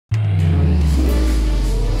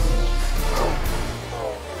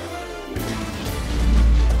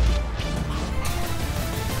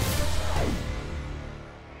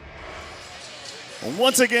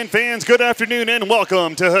Once again, fans, good afternoon and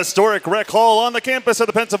welcome to historic Rec Hall on the campus of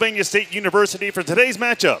the Pennsylvania State University for today's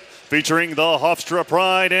matchup featuring the Hofstra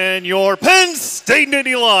Pride and your Penn State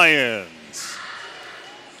Nittany Lions.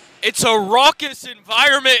 It's a raucous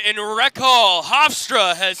environment in Rec Hall.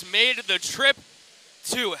 Hofstra has made the trip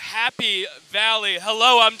to Happy Valley.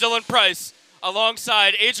 Hello, I'm Dylan Price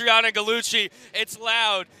alongside Adriana Gallucci. It's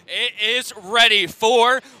loud. It is ready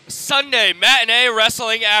for Sunday matinee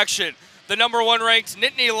wrestling action. The #1 ranked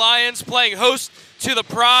Nittany Lions playing host to the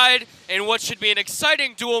Pride in what should be an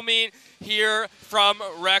exciting dual meet here from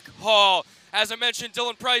Rec Hall. As I mentioned,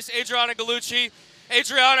 Dylan Price, Adriana Gallucci.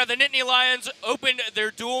 Adriana, the Nittany Lions opened their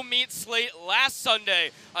dual meet slate last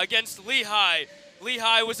Sunday against Lehigh.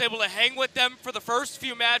 Lehigh was able to hang with them for the first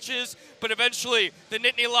few matches, but eventually the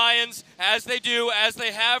Nittany Lions, as they do, as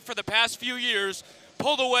they have for the past few years,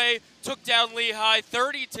 pulled away, took down Lehigh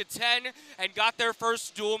 30-10, and got their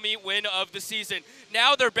first dual meet win of the season.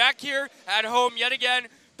 Now they're back here at home yet again,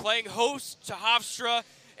 playing host to Hofstra.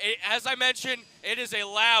 As I mentioned, it is a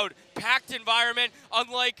loud, packed environment,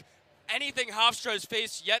 unlike anything Hofstra has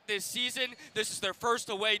faced yet this season. This is their first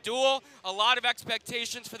away duel. A lot of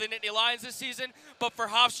expectations for the Nittany Lions this season, but for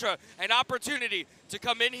Hofstra, an opportunity to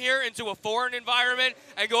come in here into a foreign environment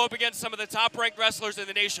and go up against some of the top-ranked wrestlers in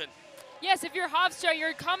the nation. Yes, if you're Hofstra,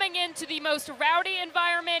 you're coming into the most rowdy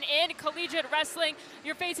environment in collegiate wrestling.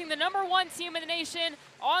 You're facing the #1 team in the nation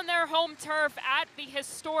on their home turf at the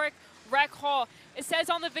historic Rec Hall. It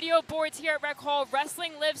says on the video boards here at Rec Hall,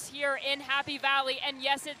 wrestling lives here in Happy Valley, and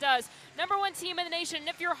yes, it does. #1 team in the nation, and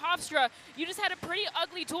if you're Hofstra, you just had a pretty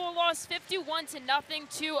ugly dual loss, 51-0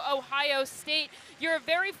 to Ohio State. You're a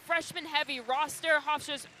very freshman-heavy roster.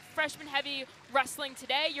 Hofstra's freshman-heavy wrestling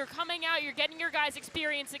today. You're coming out, you're getting your guys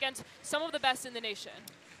experience against some of the best in the nation.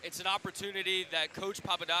 It's an opportunity that Coach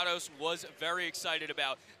Papadopoulos was very excited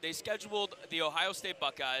about. They scheduled the Ohio State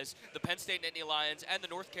Buckeyes, the Penn State Nittany Lions, and the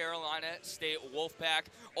North Carolina State Wolfpack,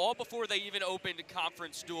 all before they even opened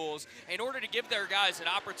conference duels, in order to give their guys an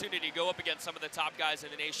opportunity to go up against some of the top guys in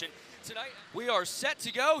the nation. Tonight, we are set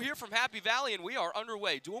to go here from Happy Valley, and we are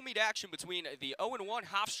underway. Dual meet action between the 0-1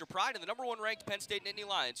 Hofstra Pride and the #1 ranked Penn State Nittany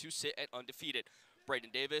Lions, who sit at undefeated.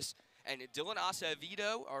 Braden Davis and Dylan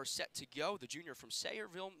Acevedo are set to go. The junior from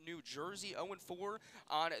Sayreville, New Jersey, 0-4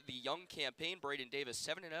 on the young campaign. Braden Davis,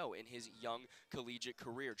 7-0 in his young collegiate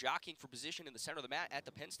career. Jockeying for position in the center of the mat at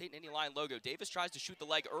the Penn State Nittany Lion logo. Davis tries to shoot the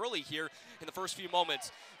leg early here in the first few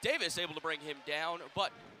moments. Davis able to bring him down,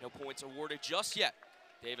 but no points awarded just yet.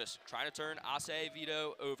 Davis trying to turn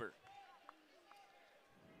Acevedo over.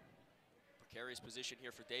 Precarious position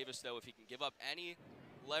here for Davis, though. If he can give up any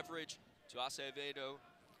leverage to Acevedo,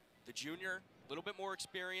 the junior, a little bit more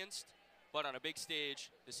experienced, but on a big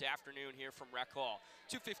stage this afternoon here from Rec Hall.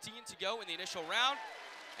 2:15 to go in the initial round,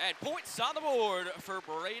 and points on the board for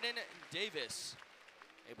Braden Davis.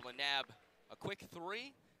 Able to nab a quick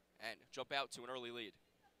 3 and jump out to an early lead.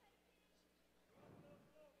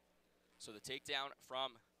 So the takedown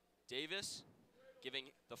from Davis,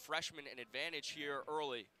 giving the freshman an advantage here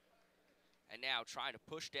early. And now trying to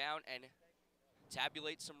push down and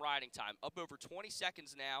tabulate some riding time. Up over 20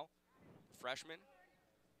 seconds now. The freshman,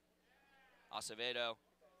 Acevedo,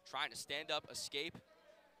 trying to stand up, escape,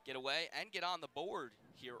 get away, and get on the board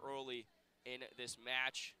here early in this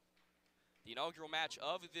match. The inaugural match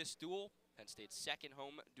of this duel, Penn State's second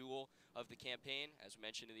home duel of the campaign, as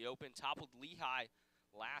mentioned in the open, toppled Lehigh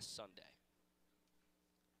last Sunday.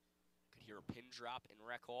 Could hear a pin drop in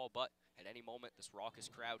Rec Hall, but at any moment this raucous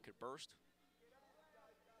crowd could burst.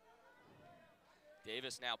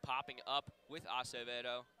 Davis now popping up with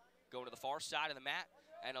Acevedo, going to the far side of the mat,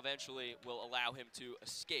 and eventually will allow him to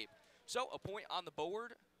escape. So a point on the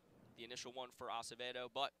board, the initial one for Acevedo,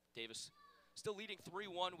 but Davis still leading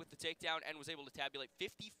 3-1 with the takedown and was able to tabulate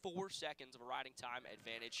 54 seconds of a riding time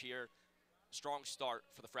advantage here. Strong start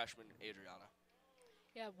for the freshman, Adriana.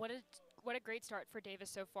 Yeah, what a great start for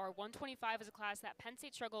Davis so far. 125 is a class that Penn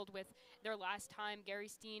State struggled with their last time. Gary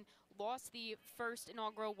Steen lost the first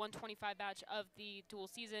inaugural 125 batch of the dual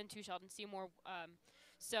season to Sheldon Seymour.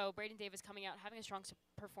 So Braden Davis coming out, having a strong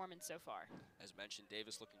performance so far. As mentioned,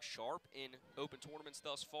 Davis looking sharp in open tournaments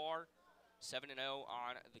thus far. 7-0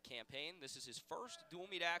 on the campaign. This is his first dual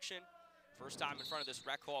meet action. First time in front of this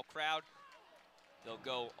Rec Hall crowd. They'll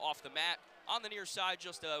go off the mat on the near side,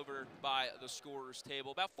 just over by the scorer's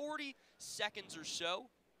table. About 40 seconds or so.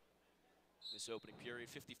 This opening period,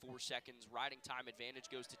 54 seconds. Riding time advantage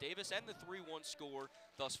goes to Davis, and the 3-1 score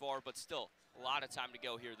thus far, but still a lot of time to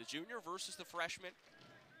go here. The junior versus the freshman.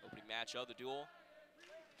 Opening match of the duel.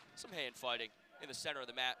 Some hand fighting in the center of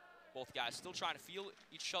the mat. Both guys still trying to feel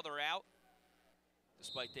each other out,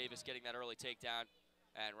 despite Davis getting that early takedown.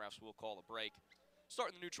 And refs will call a break. Start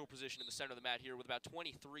in the neutral position in the center of the mat here with about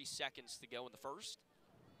 23 seconds to go in the first.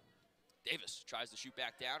 Davis tries to shoot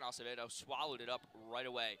back down. Acevedo swallowed it up right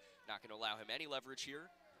away. Not going to allow him any leverage here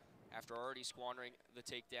after already squandering the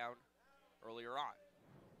takedown earlier on.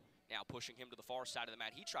 Now pushing him to the far side of the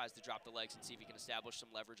mat. He tries to drop the legs and see if he can establish some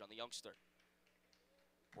leverage on the youngster.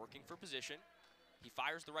 Working for position. He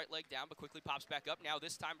fires the right leg down, but quickly pops back up. Now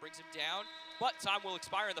this time brings him down, but time will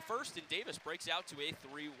expire in the first, and Davis breaks out to a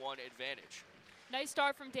 3-1 advantage. Nice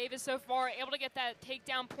start from Davis so far, able to get that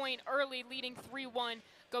takedown point early, leading 3-1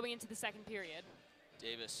 going into the second period.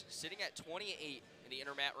 Davis sitting at 28 in the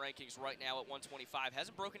intermat rankings right now at 125.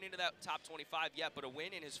 Hasn't broken into that top 25 yet, but a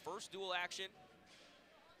win in his first dual action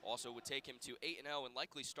also would take him to 8-0 and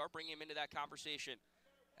likely start bringing him into that conversation.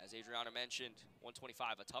 As Adriana mentioned,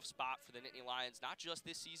 125, a tough spot for the Nittany Lions, not just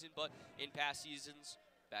this season, but in past seasons.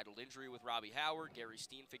 Battled injury with Robbie Howard, Gary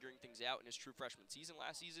Steen figuring things out in his true freshman season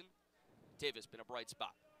last season. Davis been a bright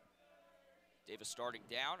spot. Davis starting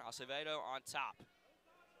down, Acevedo on top.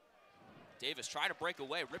 Davis trying to break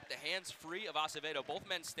away, rip the hands free of Acevedo. Both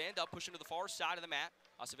men stand up, pushing to the far side of the mat.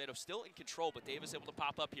 Acevedo still in control, but Davis able to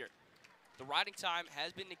pop up here. The riding time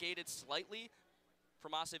has been negated slightly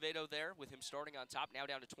from Acevedo there, with him starting on top. Now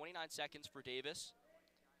down to 29 seconds for Davis.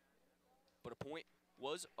 But a point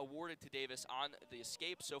was awarded to Davis on the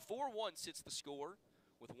escape. So 4-1 sits the score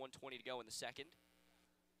with 1:20 to go in the second.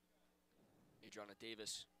 Adriana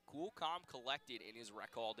Davis, cool, calm, collected in his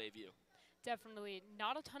rec hall debut. Definitely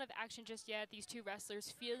not a ton of action just yet. These two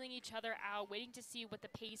wrestlers feeling each other out, waiting to see what the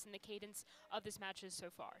pace and the cadence of this match is so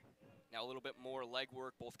far. Now a little bit more leg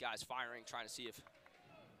work, both guys firing, trying to see if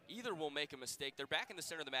either will make a mistake. They're back in the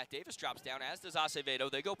center of the mat. Davis drops down, as does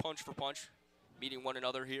Acevedo. They go punch for punch, meeting one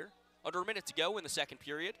another here. Under a minute to go in the second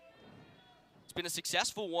period. It's been a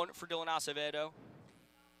successful one for Dylan Acevedo.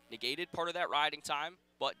 Negated part of that riding time,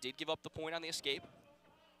 but did give up the point on the escape.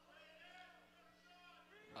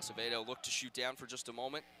 Acevedo looked to shoot down for just a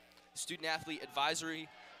moment. Student Athlete Advisory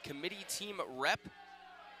Committee team rep.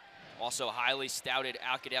 Also highly stouted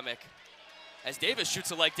academic. As Davis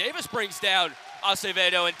shoots a leg, Davis brings down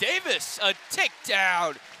Acevedo, and Davis a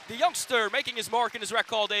takedown. The youngster making his mark in his rec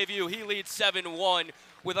hall debut. He leads 7-1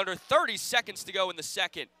 with under 30 seconds to go in the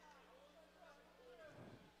second.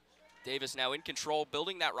 Davis now in control,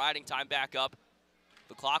 building that riding time back up.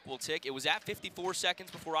 The clock will tick. It was at 54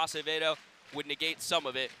 seconds before Acevedo would negate some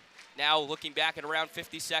of it. Now looking back at around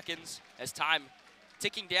 50 seconds as time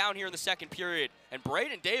ticking down here in the second period. And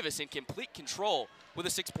Braden Davis in complete control with a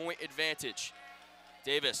 6-point advantage.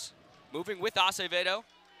 Davis moving with Acevedo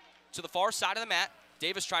to the far side of the mat.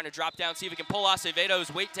 Davis trying to drop down, see if he can pull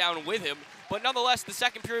Acevedo's weight down with him. But nonetheless, the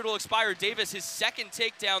second period will expire. Davis, his second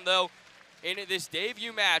takedown, though, in this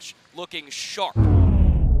debut match, looking sharp.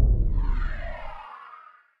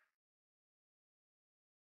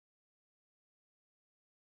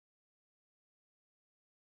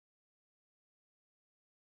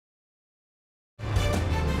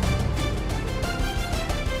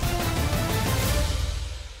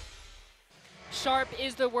 Sharp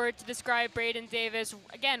is the word to describe Braden Davis.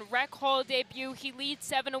 Again, rec hall debut. He leads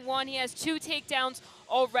 7-1. He has 2 takedowns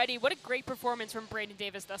already. What a great performance from Braden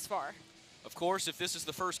Davis thus far. Of course, if this is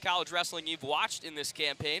the first college wrestling you've watched in this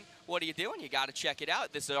campaign, what are you doing? You got to check it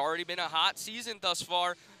out. This has already been a hot season thus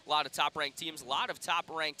far. A lot of top-ranked teams, a lot of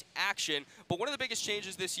top-ranked action. But one of the biggest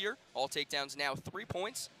changes this year, all takedowns now 3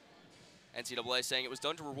 points. NCAA saying it was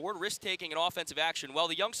done to reward risk-taking and offensive action. Well,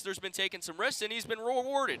 the youngster's been taking some risks, and he's been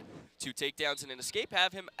rewarded. 2 takedowns and an escape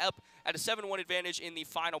have him up at a 7-1 advantage in the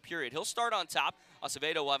final period. He'll start on top.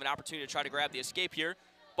 Acevedo will have an opportunity to try to grab the escape here.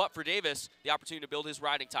 But for Davis, the opportunity to build his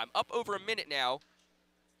riding time. Up over a minute now.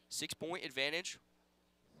 6-point advantage.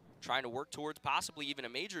 Trying to work towards possibly even a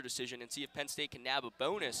major decision and see if Penn State can nab a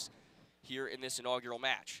bonus here in this inaugural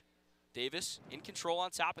match. Davis in control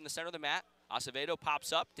on top in the center of the mat. Acevedo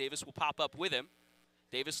pops up. Davis will pop up with him.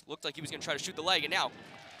 Davis looked like he was going to try to shoot the leg. And now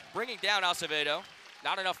bringing down Acevedo.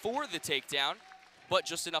 Not enough for the takedown, but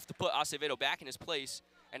just enough to put Acevedo back in his place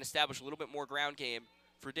and establish a little bit more ground game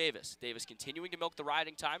for Davis. Davis continuing to milk the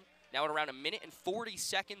riding time. Now at around a minute and 40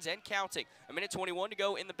 seconds and counting. A minute 21 to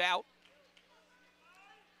go in the bout.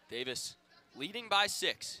 Davis leading by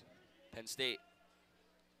 6. Penn State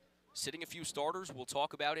sitting a few starters. We'll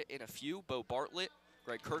talk about it in a few. Bo Bartlett,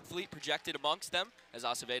 Greg Kirkfleet projected amongst them as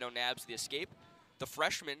Acevedo nabs the escape. The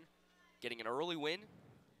freshman getting an early win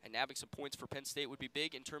and nabbing some points for Penn State would be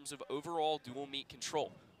big in terms of overall dual meet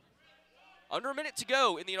control. Under a minute to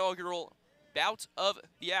go in the inaugural bout of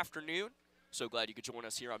the afternoon. So glad you could join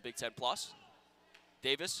us here on Big Ten Plus.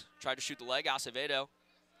 Davis tried to shoot the leg. Acevedo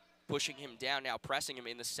pushing him down now, pressing him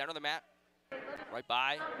in the center of the mat. right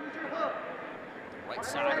by the right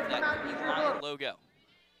side of that green lion logo.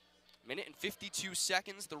 Minute and 52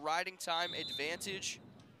 seconds, the riding time advantage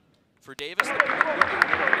for Davis. The point will go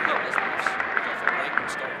over to him as the refs go for a break. We'll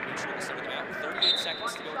start neutral to center the bout. 38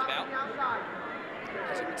 seconds to go in the bout.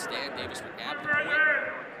 As it would stand, Davis would nab the point.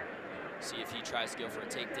 See if he tries to go for a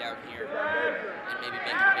takedown here and maybe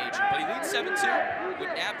make it a major. But he leads 7-2, would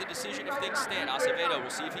nab the decision if things stand. Acevedo, we'll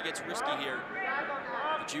see if he gets risky here.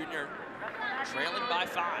 The junior trailing by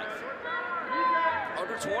 5.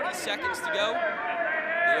 Under 20 seconds to go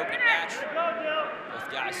in the opening match.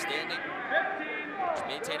 Both guys standing, just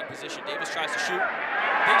maintaining position. Davis tries to shoot.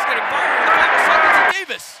 Things getting fired in the final seconds, and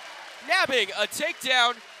Davis nabbing a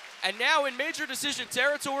takedown. And now in major decision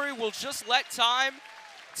territory, we'll just let time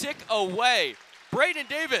tick away. Braden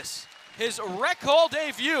Davis, his Rec Hall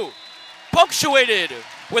debut, punctuated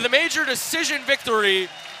with a major decision victory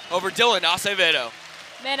over Dylan Acevedo.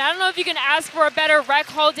 Man, I don't know if you can ask for a better Rec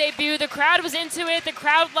Hall debut. The crowd was into it. The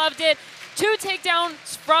crowd loved it. 2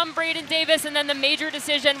 takedowns from Braden Davis and then the major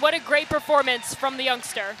decision. What a great performance from the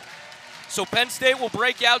youngster. So Penn State will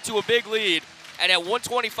break out to a big lead. And at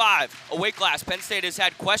 125, a weight class Penn State has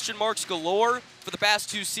had question marks galore for the past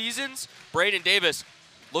 2 seasons. Braden Davis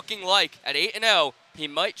looking like at 8-0, he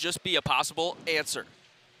might just be a possible answer.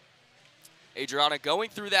 Adriana going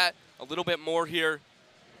through that a little bit more here.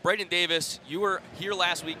 Braden Davis, you were here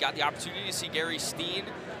last week, got the opportunity to see Gary Steen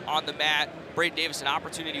on the mat. Braden Davis, an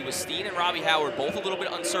opportunity with Steen and Robbie Howard, both a little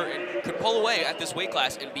bit uncertain, could pull away at this weight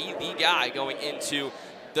class and be the guy going into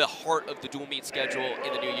the heart of the dual meet schedule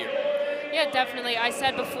in the new year. Yeah, definitely. I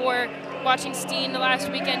said before, watching Steen the last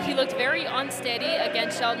weekend, he looked very unsteady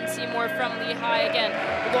against Sheldon Seymour from Lehigh. Again,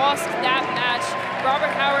 lost that match.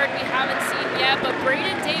 Robert Howard, we haven't seen yet, but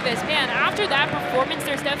Braden Davis, man, after that performance,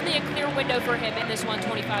 there's definitely a clear window for him in this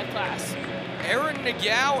 125 class. Aaron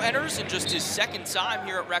Nagao enters in just his 2nd time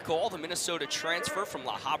here at Rec Hall, the Minnesota transfer from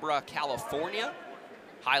La Habra, California.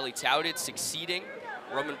 Highly touted, succeeding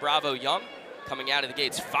Roman Bravo Young, coming out of the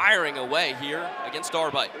gates, firing away here against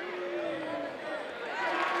Arbite.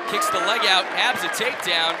 Kicks the leg out, nabs a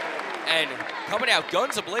takedown, and coming out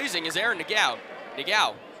guns a-blazing is Aaron Nagao.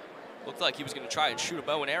 Nagao looked like he was going to try and shoot a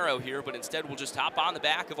bow and arrow here, but instead will just hop on the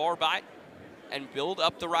back of Arbite and build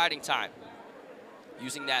up the riding time.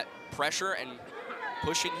 Using that pressure and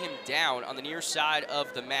pushing him down on the near side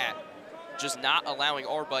of the mat. Just not allowing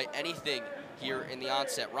Arbite anything here in the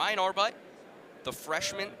onset. Ryan Arbite, the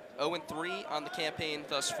freshman, 0-3 on the campaign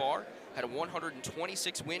thus far. Had a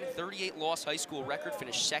 126 win, 38 loss high school record,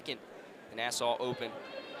 finished 2nd in the Nassau Open.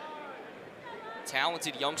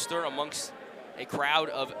 Talented youngster amongst a crowd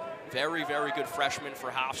of very, very good freshmen for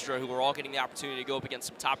Hofstra who are all getting the opportunity to go up against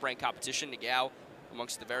some top-ranked competition. Nagao,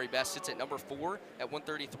 amongst the very best, sits at number 4 at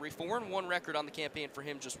 133. 4-1 record on the campaign for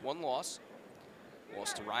him, just 1 loss.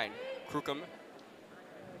 Lost to Ryan Crookham.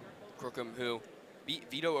 Crookham who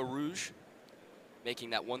beat Vito Arouge, making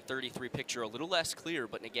that 133 picture a little less clear,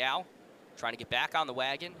 but Nagao trying to get back on the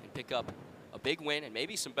wagon and pick up a big win and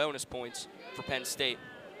maybe some bonus points for Penn State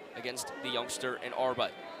against the youngster in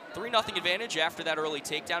Arbite. 3-0 advantage after that early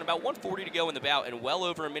takedown. About 1:40 to go in the bout and well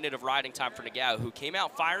over a minute of riding time for Nagao, who came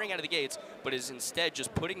out firing out of the gates, but is instead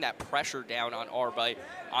just putting that pressure down on Arbite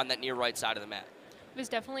on that near right side of the mat. It was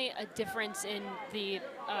definitely a difference in the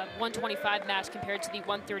 125 match compared to the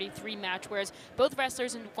 133 match, whereas both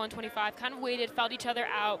wrestlers in 125 kind of waited, felt each other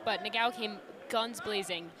out, but Nagao came guns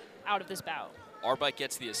blazing out of this bout. Arbite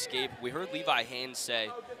gets the escape. We heard Levi Haynes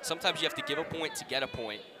say, sometimes you have to give a point to get a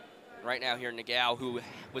point. Right now here, Nagao, who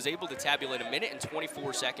was able to tabulate 1 minute and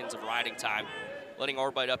 24 seconds of riding time, letting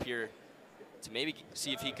Arbite up here to maybe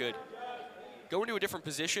see if he could go into a different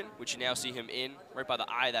position, which you now see him in, right by the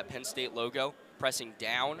eye of that Penn State logo, pressing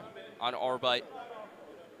down on Arbite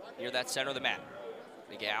near that center of the mat.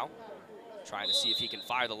 Nagao trying to see if he can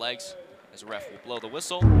fire the legs as the ref will blow the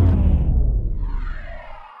whistle.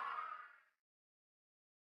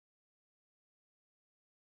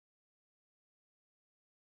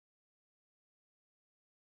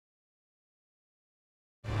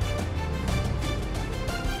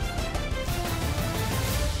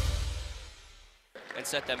 And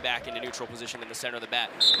set them back into neutral position in the center of the mat.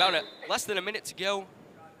 About less than a minute to go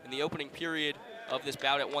in the opening period of this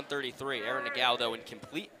bout at 133. Aaron Nagao, though, in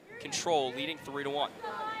complete control, leading 3-1.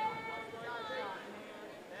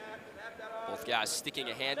 Both guys sticking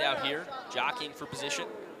a hand out here, jockeying for position.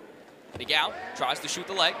 Nagao tries to shoot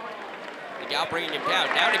the leg. Nagao bringing him down.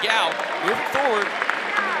 Now Nagao moving forward.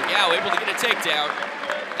 Nagao able to get a takedown,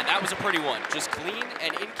 and that was a pretty one. Just clean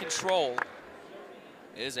and in control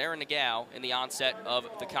is Aaron Nagao in the onset of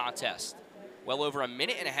the contest. Well over a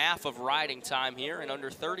minute and a half of riding time here and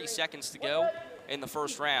under 30 seconds to go in the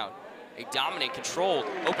first round. A dominant, controlled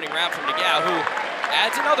opening round from Nagao, who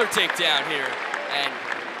adds another takedown here. And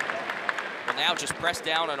will now just press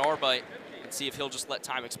down on Arbite and see if he'll just let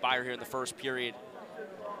time expire here in the first period.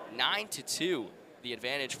 9-2, the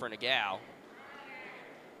advantage for Nagao.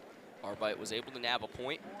 Arbite was able to nab a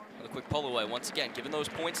point with a quick pull away. Once again, given those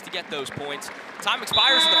points to get those points. Time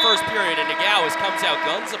expires in the first period, and Nagao comes out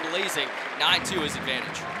guns a-blazing. 9-2 his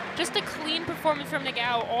advantage. Just a clean performance from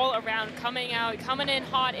Nagao all around, coming in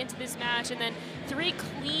hot into this match, and then 3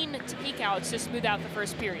 clean takeouts to smooth out the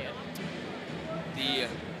first period. The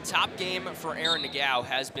top game for Aaron Nagao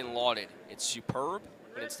has been lauded. It's superb,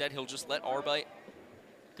 but instead he'll just let Arbite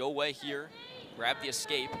go away here, grab the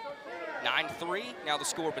escape. 9-3, now the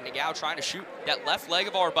score, but Nagao trying to shoot that left leg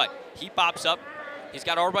of Arbite. He pops up. He's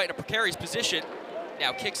got Arbite in a precarious position.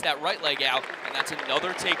 Now kicks that right leg out, and that's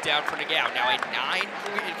another takedown for Nagao. Now a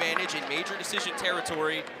 9-point advantage in major decision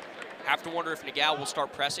territory. Have to wonder if Nagao will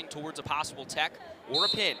start pressing towards a possible tech or a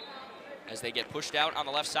pin as they get pushed out on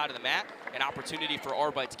the left side of the mat. An opportunity for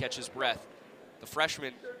Arbite to catch his breath. The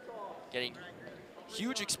freshman getting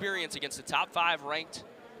huge experience against the top 5 ranked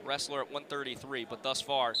wrestler at 133, but thus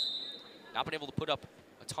far not been able to put up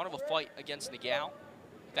a ton of a fight against Nagao.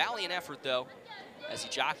 Valiant effort, though, as he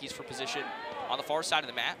jockeys for position on the far side of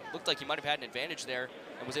the mat. Looked like he might have had an advantage there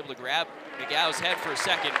and was able to grab Nagao's head for a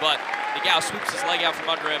second, but Nagao swoops his leg out from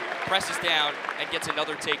under him, presses down, and gets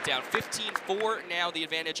another takedown. 15-4 now, the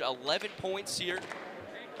advantage, 11 points here.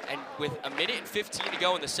 And with a minute and 15 to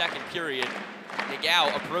go in the second period,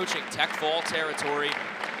 Nagao approaching tech fall territory.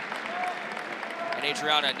 And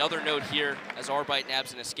Adriana, another note here as Arbite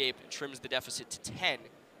nabs an escape and trims the deficit to 10.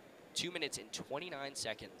 2 minutes and 29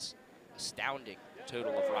 seconds. Astounding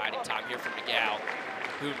total of riding time here from Nagao,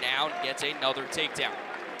 who now gets another takedown.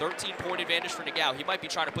 13-point advantage for Nagao. He might be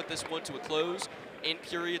trying to put this one to a close in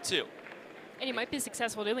period 2. And he might be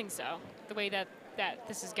successful doing so, the way that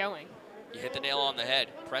this is going. You hit the nail on the head.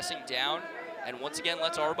 Pressing down, and once again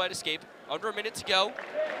lets Arbite escape. Under a minute to go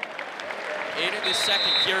into this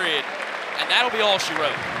second period. And that'll be all she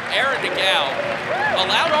wrote. Aaron Nagao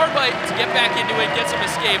allowed Arbite to get back into it, get some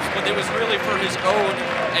escapes, but it was really for his own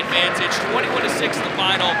advantage. 21-6 in the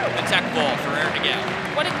final, the tech ball for Aaron Nagao.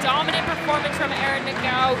 What a dominant performance from Aaron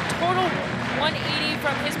Nagao. Total 180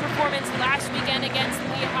 from his performance last weekend against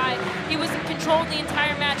Lehigh. He was in control the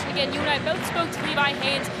entire match. And again, you and I both spoke to Levi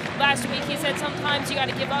Haynes last week. He said sometimes you got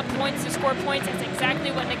to give up points to score points. That's exactly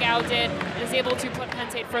what Nagao did, and is able to put Penn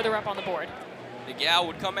State further up on the board. Nagao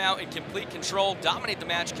would come out in complete control, dominate the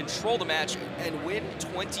match, control the match, and win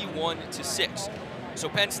 21-6. So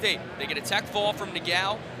Penn State, they get a tech fall from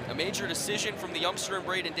Nagao, a major decision from the youngster and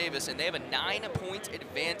Braden Davis, and they have a 9-point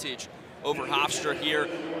advantage over Hofstra here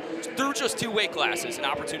through just 2 weight classes. An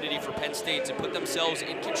opportunity for Penn State to put themselves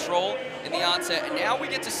in control in the onset. And now we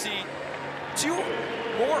get to see 2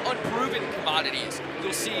 more unproven commodities.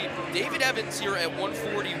 You'll see David Evans here at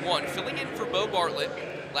 141, filling in for Bo Bartlett.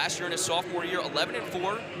 Last year in his sophomore year,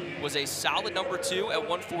 11-4, was a solid number 2 at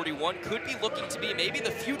 141. Could be looking to be maybe the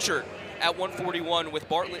future at 141 with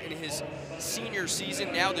Bartlett in his senior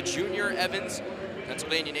season. Now the junior Evans,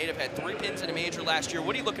 Pennsylvania native, had 3 pins in a major last year.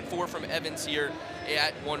 What are you looking for from Evans here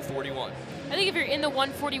at 141? I think if you're in the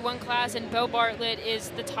 141 class and Bo Bartlett is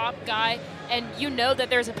the top guy, and you know that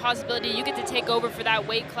there's a possibility you get to take over for that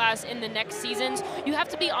weight class in the next seasons, you have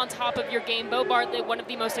to be on top of your game. Bo Bartlett, one of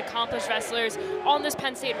the most accomplished wrestlers on this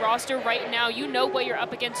Penn State roster right now. You know what you're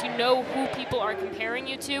up against. You know who people are comparing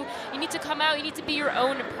you to. You need to come out. You need to be your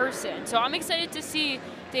own person. So I'm excited to see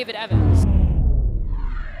David Evans.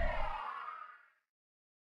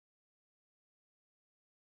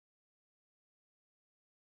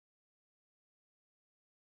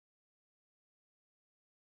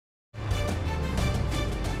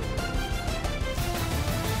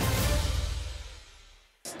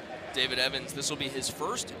 David Evans, this will be his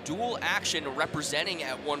first dual action representing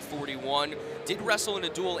at 141. Did wrestle in a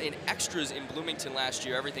duel in extras in Bloomington last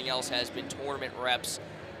year. Everything else has been tournament reps.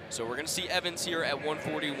 So we're going to see Evans here at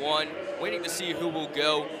 141. Waiting to see who will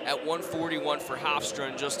go at 141 for Hofstra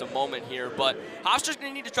in just a moment here. But Hofstra's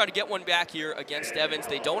going to need to try to get one back here against Evans.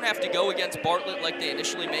 They don't have to go against Bartlett like they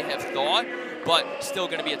initially may have thought, but still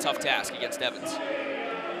going to be a tough task against Evans.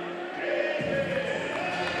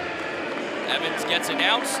 Evans gets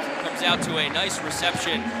announced, comes out to a nice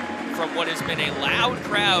reception from what has been a loud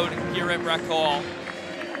crowd here at Rec Hall.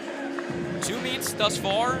 2 meets thus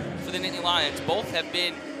far for the Nittany Lions. Both have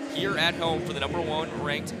been here at home for the #1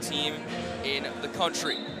 ranked team in the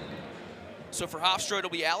country. So for Hofstra, it'll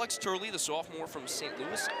be Alex Turley, the sophomore from St.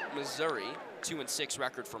 Louis, Missouri. 2-6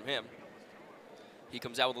 record from him. He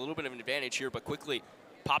comes out with a little bit of an advantage here, but quickly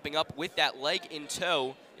popping up with that leg in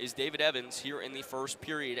tow is David Evans here in the first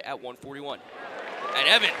period at 141. And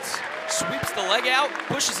Evans sweeps the leg out,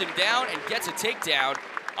 pushes him down, and gets a takedown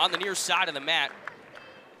on the near side of the mat.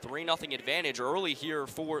 3-0 advantage early here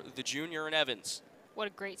for the junior and Evans. What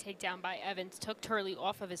a great takedown by Evans. Took Turley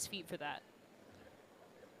off of his feet for that.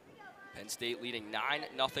 Penn State leading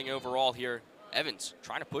 9-0 overall here. Evans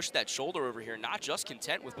trying to push that shoulder over here, not just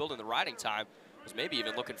content with building the riding time, was maybe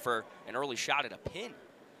even looking for an early shot at a pin.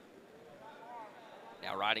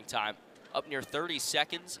 Now riding time up near 30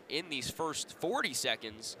 seconds in these first 40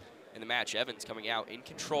 seconds in the match. Evans coming out in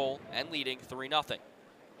control and leading 3-0.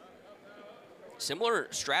 Similar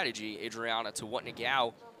strategy, Adriana, to what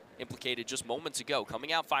Nagao implicated just moments ago.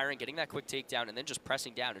 Coming out firing, getting that quick takedown, and then just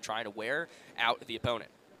pressing down and trying to wear out the opponent.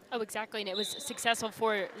 Oh, exactly, and it was successful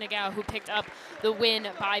for Nagao, who picked up the win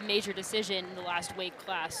by major decision in the last weight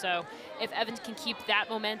class. So if Evans can keep that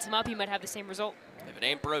momentum up, he might have the same result. If it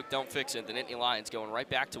ain't broke, don't fix it. The Nittany Lions going right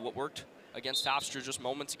back to what worked against Hofstra just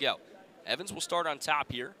moments ago. Evans will start on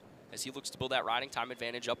top here as he looks to build that riding time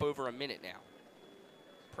advantage up over a minute now.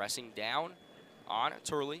 Pressing down on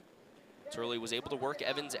Turley. Turley was able to work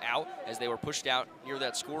Evans out as they were pushed out near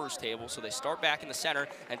that scorer's table. So they start back in the center,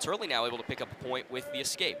 and Turley now able to pick up a point with the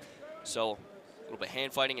escape. So a little bit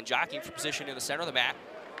hand fighting and jockeying for position in the center of the mat.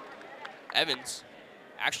 Evans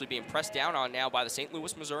actually being pressed down on now by the St.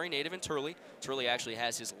 Louis, Missouri native and Turley. Turley actually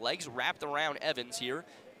has his legs wrapped around Evans here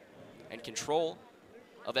and control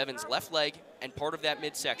of Evans' left leg and part of that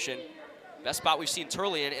midsection. Best spot we've seen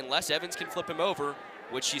Turley in, unless Evans can flip him over,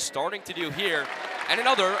 which he's starting to do here. And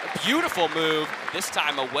another beautiful move, this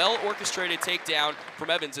time a well-orchestrated takedown from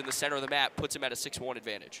Evans in the center of the mat, puts him at a 6-1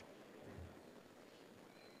 advantage.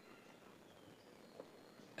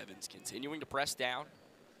 Evans continuing to press down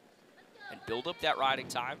and build up that riding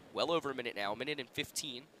time. Well over a minute now,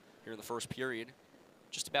 1:15 here in the first period.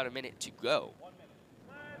 Just about a minute to go.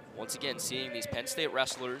 Once again, seeing these Penn State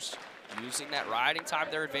wrestlers using that riding time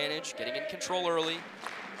to their advantage, getting in control early,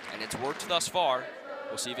 and it's worked thus far.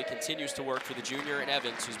 We'll see if it continues to work for the junior and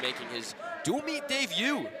Evans, who's making his dual meet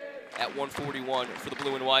debut at 141 for the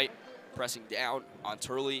blue and white. Pressing down on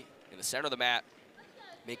Turley in the center of the mat,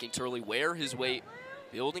 making Turley wear his weight,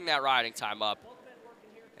 building that riding time up,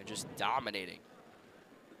 and just dominating.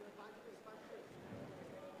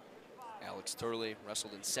 Alex Turley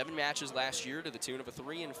wrestled in 7 matches last year to the tune of a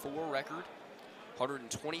 3-4 record.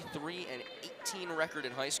 123-18 record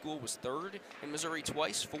in high school, was 3rd in Missouri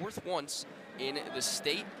twice, 4th once in the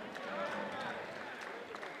state.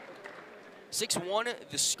 6-1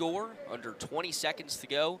 the score, under 20 seconds to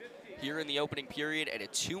go here in the opening period, and a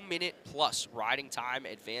 2-minute plus riding time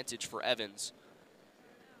advantage for Evans,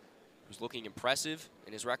 who's looking impressive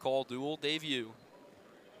in his rec hall dual debut.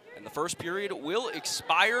 And the first period will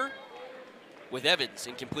expire with Evans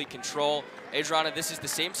in complete control. Adriana, this is the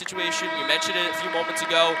same situation. You mentioned it a few moments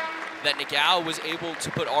ago that Nagao was able to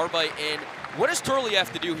put Arbite in. What does Turley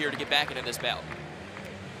have to do here to get back into this bout?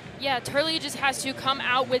 Yeah, Turley just has to come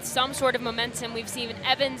out with some sort of momentum. We've seen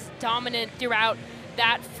Evans dominant throughout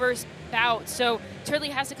that first bout, so Turley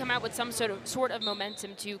has to come out with some sort of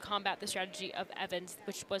momentum to combat the strategy of Evans,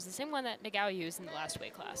 which was the same one that Nagao used in the last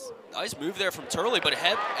weight class. Nice move there from Turley, but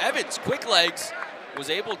Evans, quick legs, was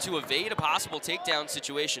able to evade a possible takedown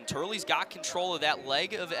situation. Turley's got control of that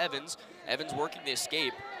leg of Evans. Evans working the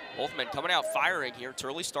escape. Both men coming out firing here.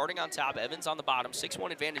 Turley starting on top, Evans on the bottom.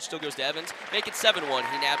 6-1 advantage still goes to Evans. Make it 7-1.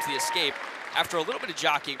 He nabs the escape. After a little bit of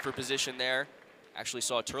jockeying for position there, actually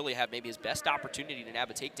saw Turley have maybe his best opportunity to nab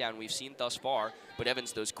a takedown we've seen thus far, but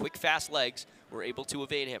Evans, those quick, fast legs, were able to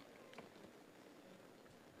evade him.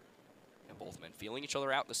 And both men feeling each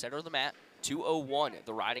other out in the center of the mat. 2:01,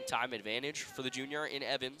 the riding time advantage for the junior in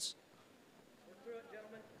Evans.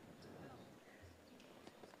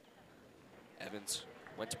 Evans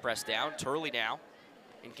went to press down. Turley now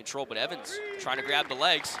in control, but Evans trying to grab the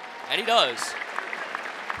legs, and he does.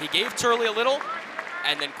 He gave Turley a little,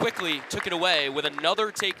 and then quickly took it away with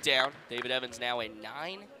another takedown. David Evans now a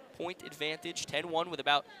 9-point advantage, 10-1 with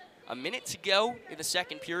about a minute to go in the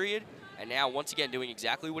second period. And now, once again, doing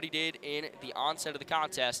exactly what he did in the onset of the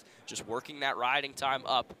contest, just working that riding time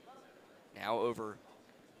up. Now over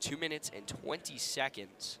 2 minutes and 20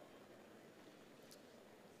 seconds.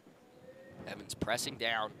 Evans pressing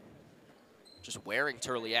down, just wearing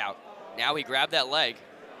Turley out. Now he grabbed that leg,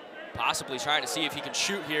 possibly trying to see if he can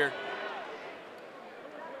shoot here.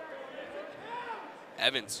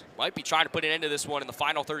 Evans might be trying to put an end to this one in the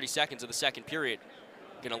final 30 seconds of the second period.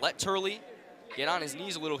 Gonna let Turley get on his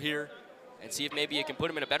knees a little here and see if maybe it can put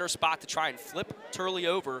him in a better spot to try and flip Turley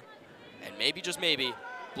over and maybe, just maybe,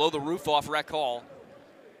 blow the roof off Rec Hall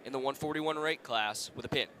in the 141 weight class with a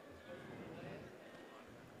pin.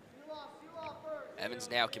 Evans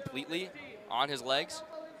now completely on his legs.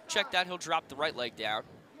 Check that, he'll drop the right leg down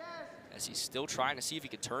as he's still trying to see if he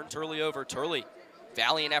can turn Turley over. Turley,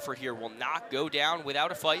 valiant effort here, will not go down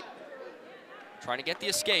without a fight. Trying to get the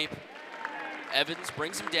escape. Evans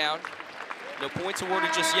brings him down. No points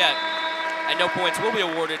awarded just yet. And no points will be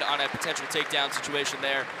awarded on a potential takedown situation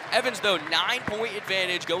there. Evans, though, 9-point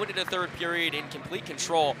advantage going into the third period in complete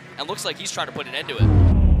control, and looks like he's trying to put an end to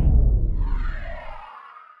it.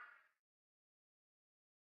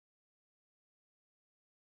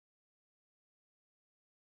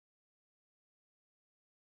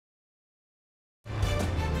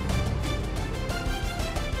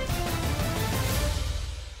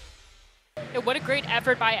 What a great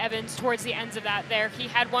effort by Evans towards the ends of that there. He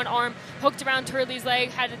had one arm hooked around Turley's leg,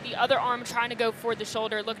 had the other arm trying to go for the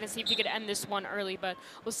shoulder, looking to see if he could end this one early, but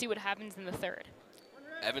we'll see what happens in the third.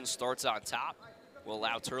 Evans starts on top, will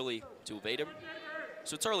allow Turley to evade him.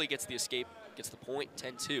 So Turley gets the escape, gets the point,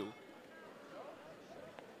 10-2.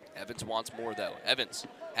 Evans wants more, though. Evans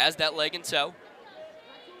has that leg in tow,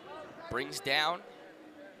 brings down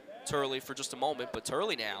Turley for just a moment, but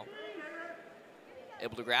Turley now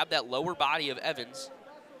able to grab that lower body of Evans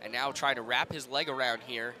and now try to wrap his leg around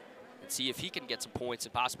here and see if he can get some points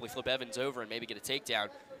and possibly flip Evans over and maybe get a takedown.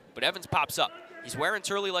 But Evans pops up. He's wearing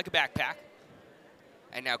Turley like a backpack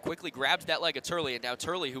and now quickly grabs that leg of Turley. And now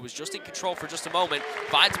Turley, who was just in control for just a moment,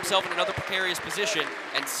 finds himself in another precarious position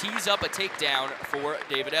and tees up a takedown for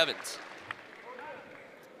David Evans.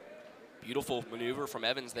 Beautiful maneuver from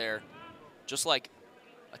Evans there. Just like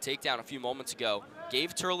a takedown a few moments ago.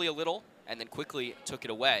 Gave Turley a little and then quickly took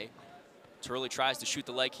it away. Turley tries to shoot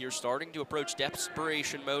the leg here, starting to approach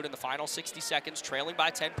desperation mode in the final 60 seconds, trailing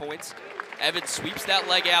by 10 points. Evans sweeps that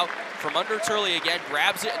leg out from under Turley again,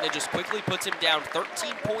 grabs it, and then just quickly puts him down.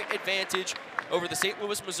 13-point advantage over the St.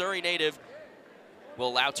 Louis, Missouri native. Will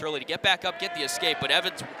allow Turley to get back up, get the escape, but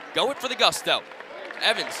Evans going for the gusto.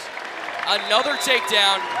 Evans, another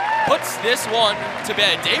takedown, puts this one to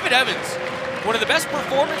bed. David Evans, one of the best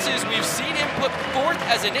performances we've seen him put forth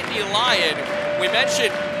as a Nittany Lion. We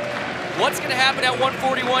mentioned what's going to happen at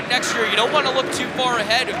 141 next year. You don't want to look too far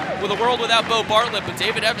ahead with a world without Bo Bartlett, but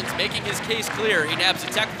David Evans making his case clear. He nabs a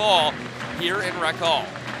tech fall here in Rec Hall.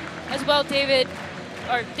 As well, David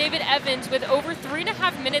Evans with over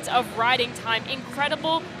 3.5 minutes of riding time.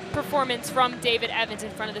 Incredible performance from David Evans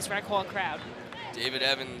in front of this Rec Hall crowd. David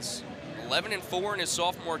Evans, 11-4 in his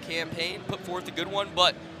sophomore campaign, put forth a good one,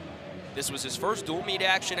 but this was his first dual meet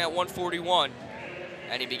action at 141,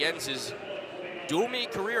 and he begins his dual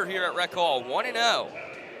meet career here at Rec Hall, 1-0.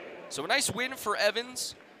 So a nice win for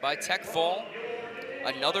Evans by tech fall.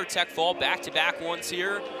 Another tech fall, back-to-back ones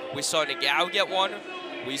here. We saw Nagao get one.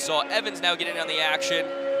 We saw Evans now get in on the action,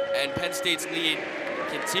 and Penn State's lead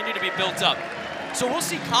continue to be built up. So we'll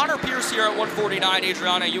see Connor Pierce here at 149.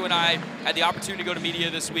 Adriana, you and I had the opportunity to go to media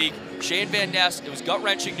this week. Shane Van Ness, it was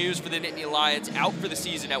gut-wrenching news for the Nittany Lions, out for the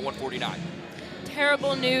season at 149.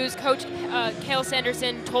 Terrible news. Coach Cale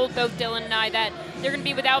Sanderson told both Dylan and I that they're going to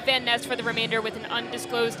be without Van Ness for the remainder with an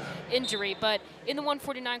undisclosed injury. But in the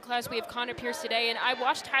 149 class, we have Connor Pierce today, and I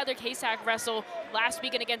watched Tyler Kasak wrestle last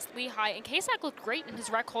weekend against Lehigh, and Kasak looked great in his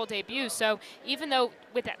Rec Hall debut. So even though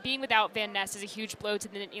being without Van Ness is a huge blow to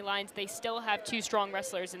the Nittany Lions, they still have two strong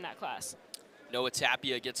wrestlers in that class. Noah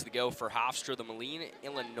Tapia gets the go for Hofstra, the Moline,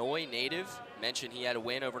 Illinois native. Mentioned he had a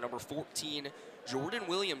win over number 14, Jordan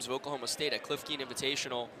Williams of Oklahoma State at Cliff Keen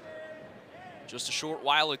Invitational just a short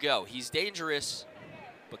while ago. He's dangerous,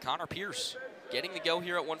 but Connor Pierce getting the go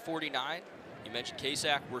here at 149. You mentioned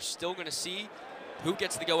Kasak. We're still going to see who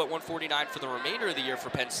gets the go at 149 for the remainder of the year for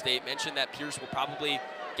Penn State. Mentioned that Pierce will probably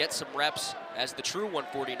get some reps as the true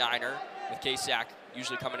 149er, with Kasak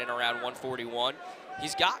usually coming in around 141.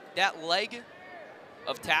 He's got that leg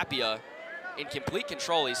of Tapia in complete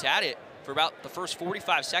control. He's had it for about the first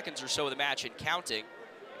 45 seconds or so of the match and counting,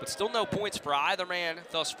 but still no points for either man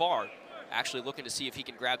thus far. Actually looking to see if he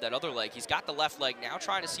can grab that other leg. He's got the left leg now,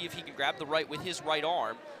 trying to see if he can grab the right with his right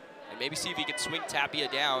arm and maybe see if he can swing Tapia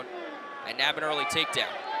down and nab an early takedown.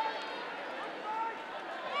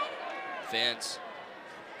 Fans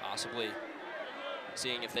possibly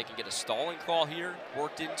seeing if they can get a stalling call here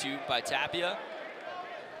worked into by Tapia.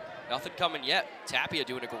 Nothing coming yet. Tapia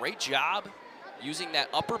doing a great job using that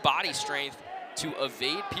upper body strength to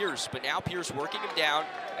evade Pierce, but now Pierce working him down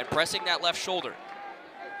and pressing that left shoulder.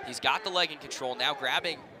 He's got the leg in control, now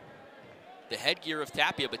grabbing the headgear of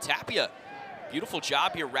Tapia, but Tapia, beautiful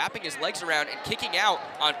job here, wrapping his legs around and kicking out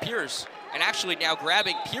on Pierce, and actually now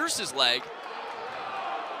grabbing Pierce's leg.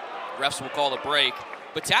 Refs will call a break,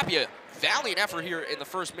 but Tapia valiant effort here in the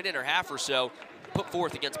first minute or half or so put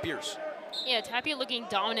forth against Pierce. Yeah, Tapia looking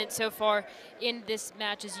dominant so far in this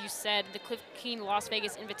match, as you said. The Cliff Keen Las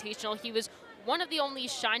Vegas Invitational, he was one of the only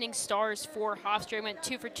shining stars for Hofstra. He went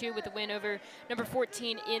 2 for 2 with a win over number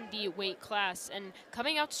 14 in the weight class, and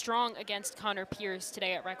coming out strong against Connor Pierce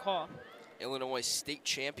today at Rec Hall. Illinois state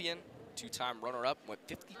champion, two-time runner-up, went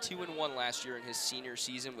 52-1 last year in his senior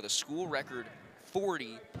season with a school record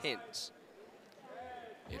 40 pins.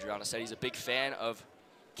 Adriana said he's a big fan of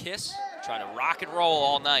Kiss, trying to rock and roll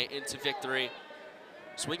all night into victory.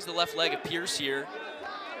 Swings the left leg of Pierce here,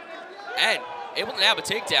 and able to nab a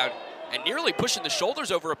takedown, and nearly pushing the shoulders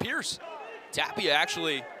over a Pierce. Tapia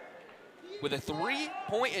actually, with a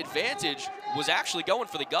 3-point advantage, was actually going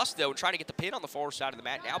for the gusto and trying to get the pin on the far side of the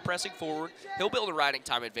mat. Now pressing forward, he'll build a riding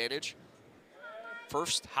time advantage.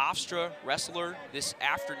 First Hofstra wrestler this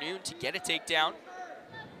afternoon to get a takedown.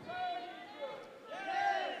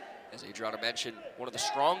 As Adriana mentioned, one of the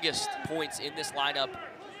strongest points in this lineup,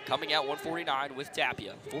 coming out 149 with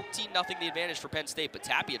Tapia. 14-0 the advantage for Penn State, but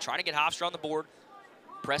Tapia trying to get Hofstra on the board,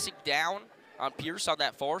 pressing down on Pierce on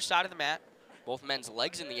that far side of the mat. Both men's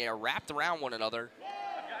legs in the air, wrapped around one another.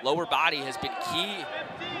 Lower body has been key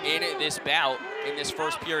in this bout in this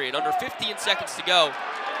first period. Under 15 seconds to go.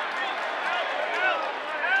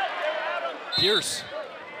 Pierce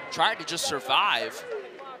trying to just survive.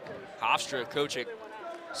 Hofstra coaching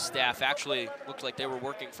staff actually looked like they were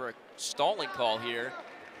working for a stalling call here.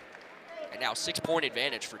 And now 6-point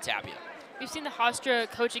advantage for Tapia. We've seen the Hofstra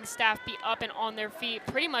coaching staff be up and on their feet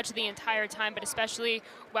pretty much the entire time, but especially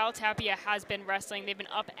while Tapia has been wrestling, they've been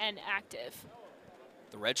up and active.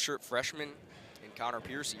 The redshirt freshman in Connor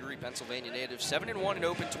Pierce, Erie, Pennsylvania native, 7-1 in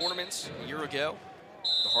open tournaments a year ago.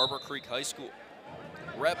 The Harbor Creek High School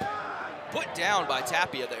rep put down by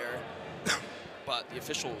Tapia there, but the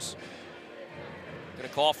officials going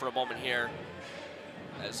to call for a moment here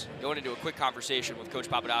as going into a quick conversation with Coach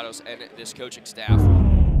Papadatos and this coaching staff.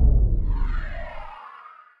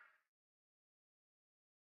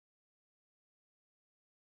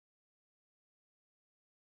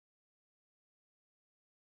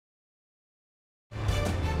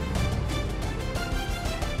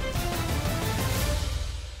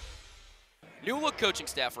 New look coaching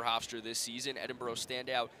staff for Hofstra this season. Edinboro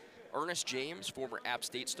standout Ernest James, former App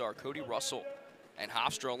State star Cody Russell, and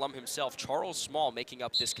Hofstra alum himself Charles Small making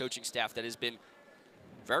up this coaching staff that has been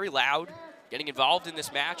very loud, getting involved in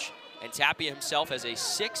this match, and Tapia himself has a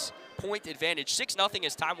 6-point advantage. 6-0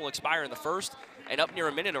 as time will expire in the first, and up near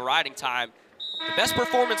a minute of riding time. The best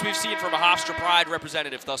performance we've seen from a Hofstra Pride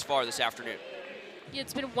representative thus far this afternoon. Yeah,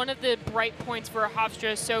 it's been one of the bright points for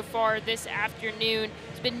Hofstra so far this afternoon.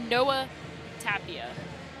 It's been Noah Tapia.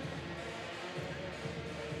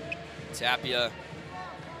 Tapia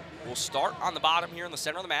will start on the bottom here in the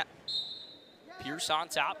center of the mat. Pierce on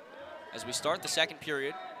top as we start the second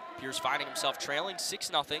period. Pierce finding himself trailing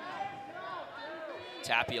 6-0.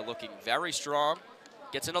 Tapia looking very strong.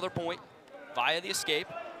 Gets another point via the escape.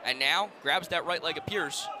 And now grabs that right leg of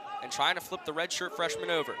Pierce and trying to flip the redshirt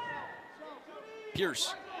freshman over.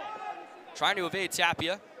 Pierce trying to evade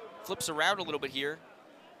Tapia. Flips around a little bit here.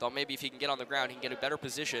 Thought maybe if he can get on the ground, he can get a better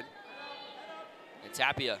position. And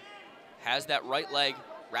Tapia has that right leg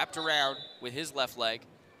wrapped around with his left leg.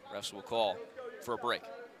 Refs will call for a break.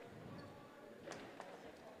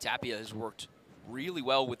 Tapia has worked really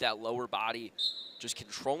well with that lower body, just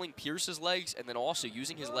controlling Pierce's legs and then also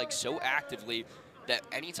using his legs so actively that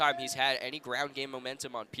anytime he's had any ground game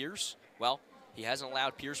momentum on Pierce, well, he hasn't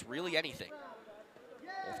allowed Pierce really anything.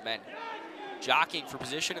 Both men jockeying for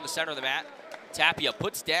position in the center of the mat. Tapia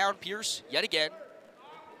puts down Pierce yet again.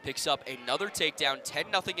 Picks up another takedown,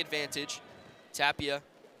 10-0 advantage. Tapia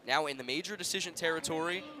now in the major decision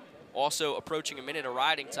territory, also approaching a minute of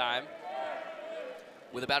riding time.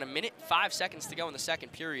 With about 1:05 seconds to go in the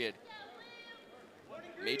second period.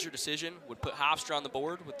 Major decision would put Hofstra on the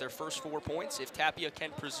board with their first 4 points if Tapia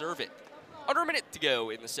can preserve it. Under a minute to go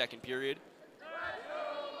in the second period.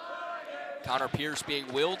 Connor Pierce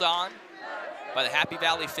being willed on by the Happy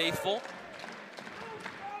Valley faithful.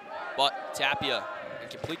 But Tapia in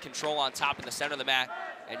complete control on top in the center of the mat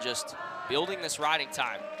and just building this riding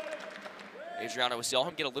time. Adriana, we saw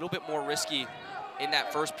him get a little bit more risky in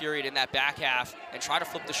that first period, in that back half, and try to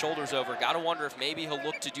flip the shoulders over. Got to wonder if maybe he'll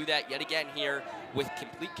look to do that yet again here with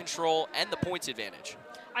complete control and the points advantage.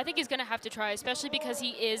 I think he's going to have to try, especially because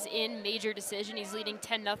he is in major decision. He's leading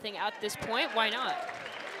 10-0 at this point. Why not?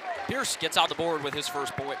 Pierce gets on the board with his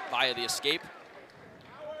first point via the escape.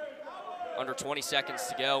 Under 20 seconds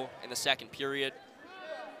to go in the second period.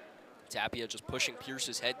 Tapia just pushing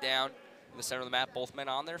Pierce's head down in the center of the mat, both men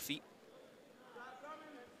on their feet.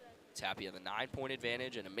 Tapia, the 9-point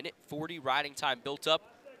advantage and a minute 40 riding time built up.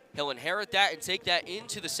 He'll inherit that and take that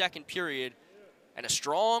into the second period. And a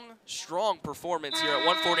strong, strong performance here at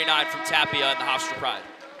 149 from Tapia and the Hofstra Pride.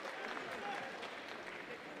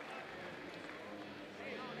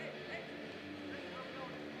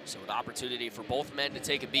 So an opportunity for both men to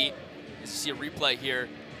take a beat. As you see a replay here,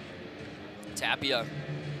 Tapia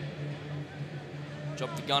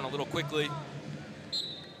jumped the gun a little quickly.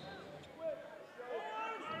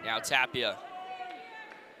 Now Tapia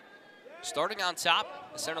starting on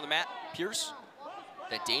top, the center of the mat, Pierce.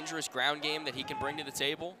 That dangerous ground game that he can bring to the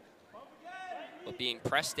table. But being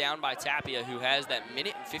pressed down by Tapia, who has that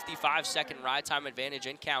minute and 55-second ride time advantage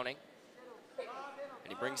and counting. And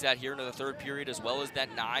he brings that here into the third period, as well as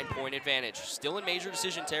that 9-point advantage. Still in major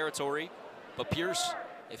decision territory, but Pierce,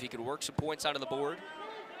 if he could work some points out of the board,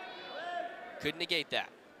 could negate that.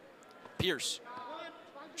 Pierce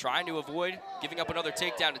trying to avoid giving up another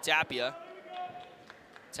takedown to Tapia.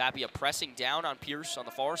 Tapia pressing down on Pierce on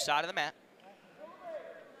the far side of the mat.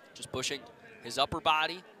 Just pushing his upper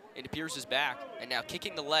body into Pierce's back, and now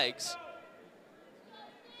kicking the legs.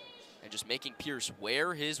 And just making Pierce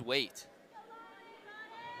wear his weight.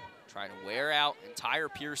 Trying to wear out and tire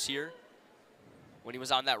Pierce here. When he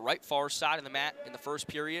was on that right far side of the mat in the first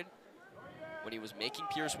period, when he was making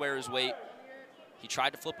Pierce wear his weight, he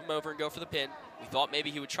tried to flip him over and go for the pin. We thought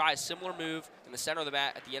maybe he would try a similar move in the center of the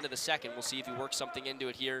mat at the end of the second. We'll see if he works something into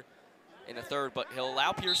it here in the third, but he'll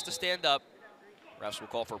allow Pierce to stand up. Refs will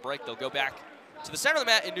call for a break. They'll go back to the center of the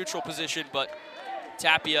mat in neutral position, but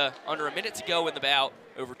Tapia, under a minute to go in the bout,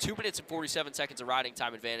 over 2 minutes and 47 seconds of riding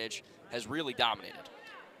time advantage, has really dominated.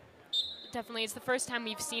 Definitely, it's the first time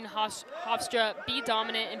we've seen Hofstra be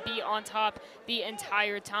dominant and be on top the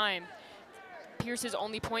entire time. Pierce's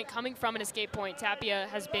only point coming from an escape point. Tapia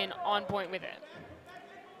has been on point with it.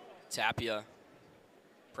 Tapia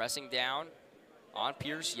pressing down on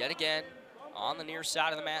Pierce yet again on the near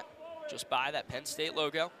side of the mat, just by that Penn State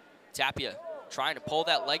logo. Tapia trying to pull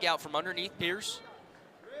that leg out from underneath Pierce.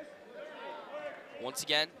 Once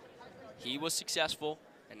again, he was successful,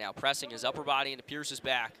 and now pressing his upper body into Pierce's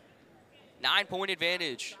back. 9-point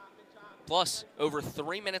advantage, plus over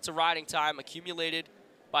 3 minutes of riding time accumulated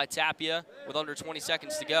by Tapia with under 20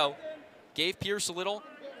 seconds to go. Gave Pierce a little,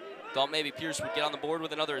 thought maybe Pierce would get on the board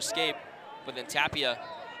with another escape, but then Tapia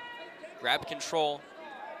grabbed control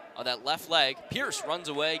of that left leg. Pierce runs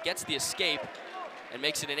away, gets the escape, and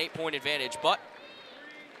makes it an 8-point advantage, but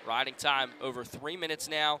riding time over 3 minutes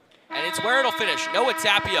now, and it's where it'll finish. Noah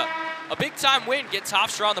Tapia, a big-time win, gets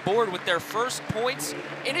Hofstra on the board with their first points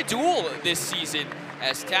in a duel this season,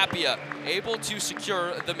 as Tapia able to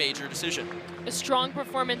secure the major decision. A strong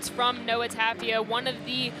performance from Noah Tapia, one of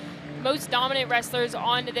the most dominant wrestlers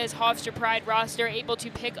on this Hofstra Pride roster, able to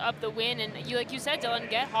pick up the win, and like you said, Dylan,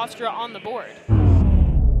 get Hofstra on the board.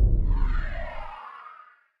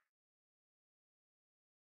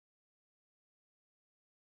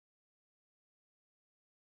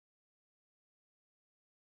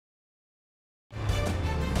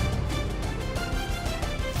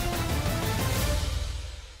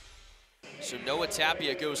 So Noah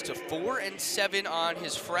Tapia goes to 4-7 on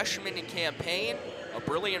his freshman campaign. A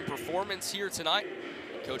brilliant performance here tonight.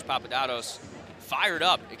 Coach Papadopoulos fired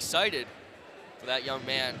up, excited for that young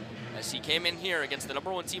man as he came in here against the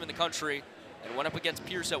 #1 team in the country and went up against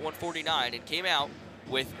Pierce at 149 and came out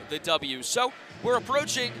with the W. So we're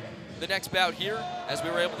approaching the next bout here as we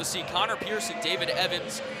were able to see Connor Pierce and David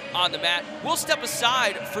Evans on the mat. We'll step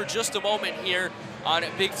aside for just a moment here on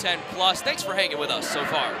Big Ten Plus. Thanks for hanging with us so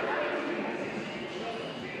far.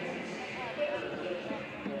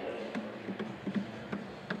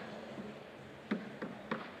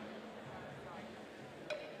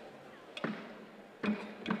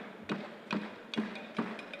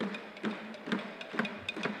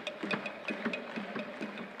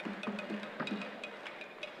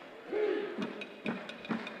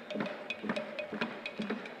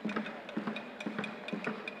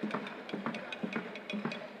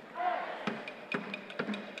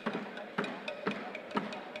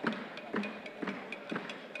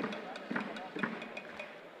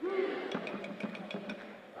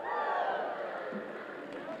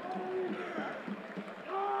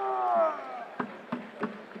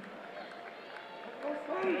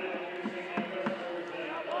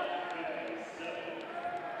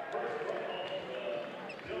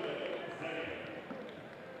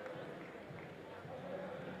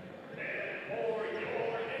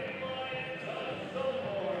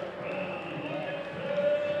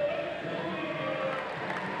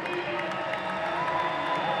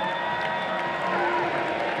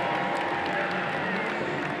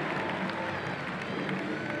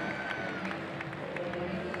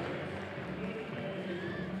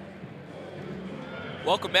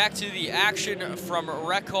 Welcome back to the action from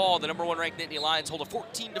Rec Hall. The #1 ranked Nittany Lions hold a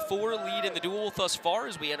 14-4 lead in the duel thus far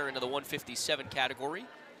as we enter into the 157 category.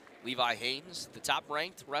 Levi Haynes, the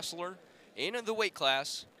top-ranked wrestler in the weight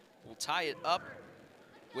class, will tie it up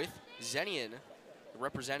with Zenian, the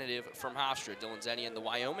representative from Hofstra. Dylan Zenian, the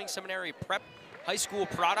Wyoming Seminary Prep High School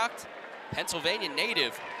product, Pennsylvania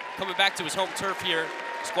native, coming back to his home turf here.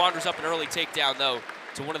 Squanders up an early takedown, though,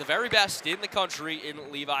 to one of the very best in the country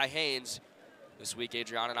in Levi Haynes. This week,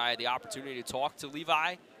 Adriana and I had the opportunity to talk to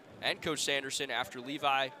Levi and Coach Sanderson after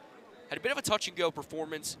Levi had a bit of a touch-and-go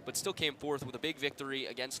performance, but still came forth with a big victory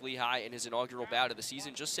against Lehigh in his inaugural bout of the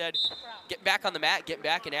season. Just said, getting back on the mat, getting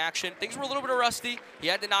back in action. Things were a little bit rusty. He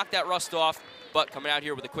had to knock that rust off, but coming out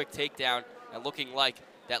here with a quick takedown and looking like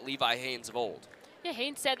that Levi Haynes of old. Yeah,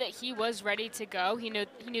 Haynes said that he was ready to go. He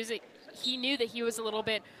knew that he was a little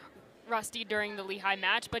bit rusty during the Lehigh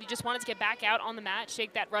match, but he just wanted to get back out on the mat,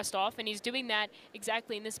 shake that rust off, and he's doing that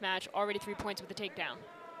exactly in this match, already 3 points with the takedown.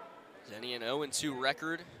 Zenian 0-2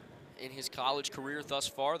 record in his college career thus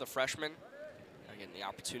far, the freshman. Now getting the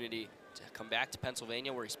opportunity to come back to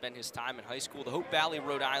Pennsylvania where he spent his time in high school. The Hope Valley,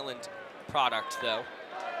 Rhode Island product, though.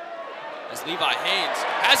 As Levi Haynes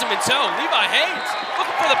has him in tow. Levi Haynes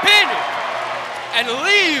looking for the pin. And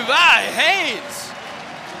Levi Haynes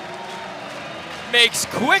makes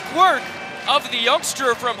quick work of the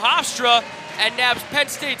youngster from Hofstra and nabs Penn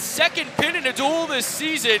State's second pin in a duel this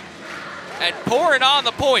season. And pouring on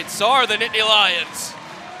the points are the Nittany Lions.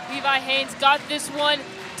 Levi Haynes got this one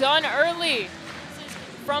done early. This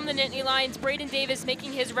is from the Nittany Lions. Braden Davis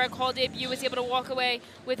making his Rec Hall debut was able to walk away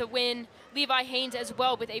with a win. Levi Haynes as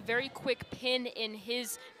well with a very quick pin in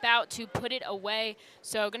his bout to put it away.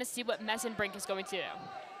 So going to see what Messenbrink is going to do.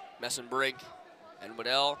 Messenbrink and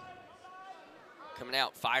Waddell coming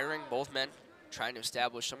out, firing, both men trying to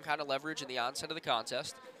establish some kind of leverage in the onset of the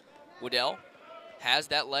contest. Waddell has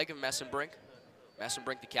that leg of Messenbrink.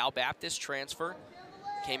 Messenbrink, the Cal Baptist transfer,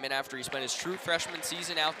 came in after he spent his true freshman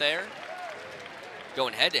season out there.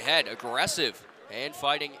 Going head-to-head, aggressive, and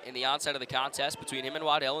fighting in the onset of the contest between him and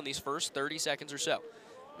Waddell in these first 30 seconds or so.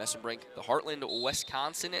 Messenbrink, the Heartland,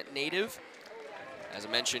 Wisconsin native, as I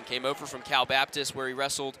mentioned, came over from Cal Baptist where he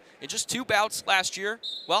wrestled in just 2 bouts last year.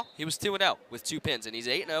 Well, he was 2-0 with 2 pins, and he's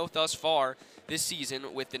 8-0 thus far this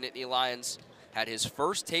season with the Nittany Lions. Had his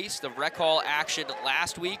first taste of Rec Hall action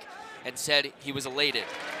last week and said he was elated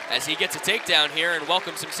as he gets a takedown here and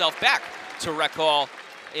welcomes himself back to Rec Hall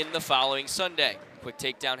in the following Sunday. Quick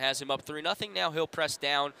takedown has him up 3-0. Now he'll press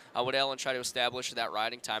down Waddell and try to establish that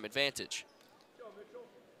riding time advantage.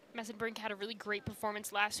 Messenbrink had a really great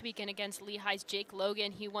performance last weekend against Lehigh's Jake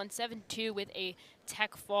Logan. He won 7-2 with a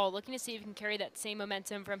tech fall, looking to see if he can carry that same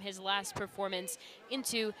momentum from his last performance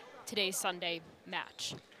into today's Sunday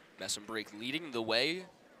match. Messenbrink leading the way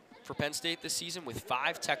for Penn State this season with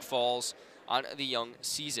 5 tech falls on the young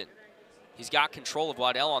season. He's got control of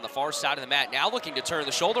Waddell on the far side of the mat, now looking to turn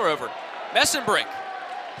the shoulder over. Messenbrink,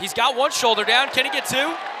 he's got 1 shoulder down, can he get 2?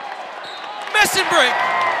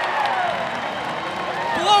 Messenbrink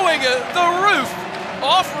blowing the roof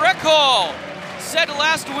off Rec Hall. Said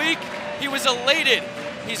last week he was elated.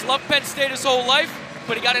 He's loved Penn State his whole life,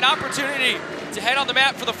 but he got an opportunity to head on the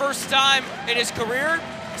mat for the first time in his career.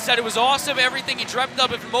 Said it was awesome, everything he dreamt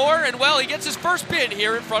of and more, and well, he gets his first pin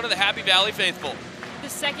here in front of the Happy Valley faithful. The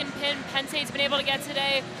second pin Penn State's been able to get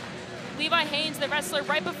today. Levi Haynes, the wrestler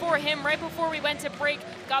right before him, right before we went to break,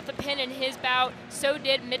 got the pin in his bout. So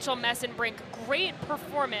did Mitchell Messenbrink. Great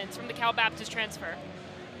performance from the Cal Baptist transfer.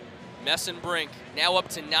 Messenbrink now up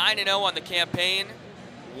to 9-0 on the campaign.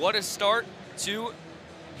 What a start to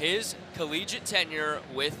his collegiate tenure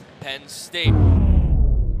with Penn State.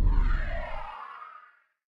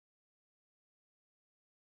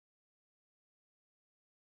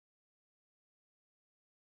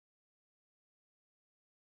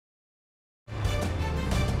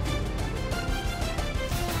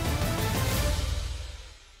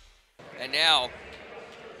 And now,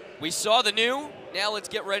 we saw the new, now let's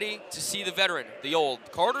get ready to see the veteran, the old.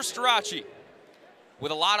 Carter Starachi,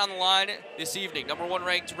 with a lot on the line this evening. #1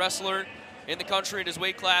 ranked wrestler in the country in his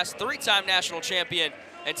weight class, 3-time national champion.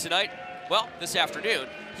 And tonight, well, this afternoon,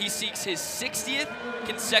 he seeks his 60th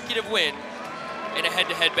consecutive win in a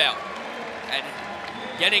head-to-head bout. And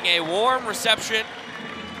getting a warm reception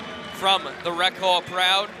from the Rec Hall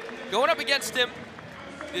crowd. Going up against him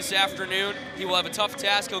this afternoon, he will have a tough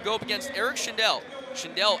task. He'll go up against Eric Schindel.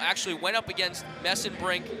 Schindel actually went up against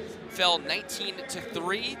Messenbrink, fell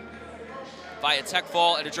 19-3 by a tech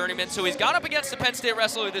fall at a journeyman. So he's gone up against the Penn State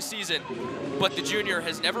wrestler this season, but the junior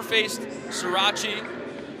has never faced Starachi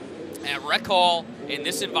at Rec Hall in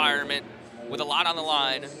this environment with a lot on the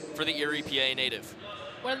line for the Erie, PA native.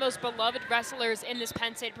 one of the most beloved wrestlers in this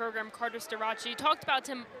Penn State program, Carter Starachi. Talked about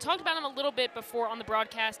him a little bit before on the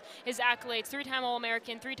broadcast. His accolades: 3-time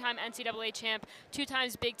All-American, 3-time NCAA champ, 2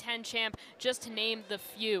 times Big Ten champ, just to name the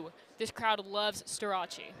few. This crowd loves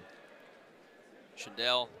Starachi.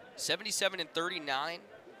 Shindell, 77-39,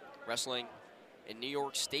 wrestling in New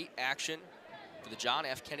York State action for the John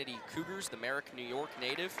F. Kennedy Cougars, the Merrick, New York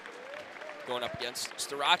native, going up against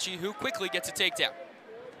Starachi, who quickly gets a takedown.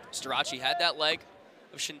 Starachi had that leg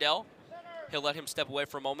of Shindell. He'll let him step away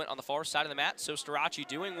for a moment on the far side of the mat. So Starachi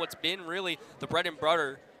doing what's been really the bread and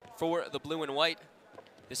butter for the blue and white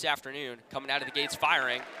this afternoon, coming out of the gates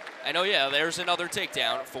firing. And oh yeah, there's another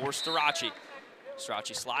takedown for Starachi.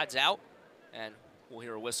 Starachi slides out, and we'll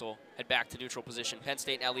hear a whistle, head back to neutral position. Penn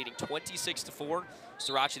State now leading 26-4.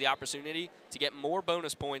 Starachi the opportunity to get more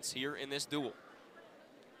bonus points here in this duel.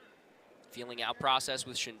 Feeling out process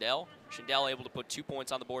with Shindell. Shindell able to put 2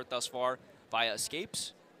 points on the board thus far via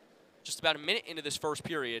escapes. Just about a minute into this first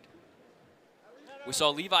period, we saw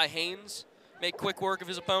Levi Haynes make quick work of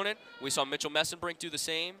his opponent. We saw Mitchell Messenbrink do the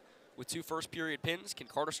same with 2 first period pins. Can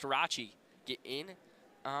Carter Starachi get in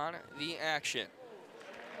on the action?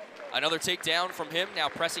 Another takedown from him, now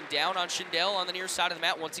pressing down on Shindell on the near side of the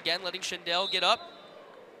mat. Once again, letting Shindell get up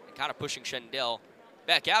and kind of pushing Shindell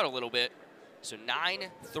back out a little bit. So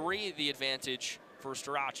 9-3 the advantage for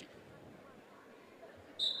Starachi.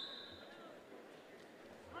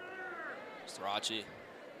 Starachi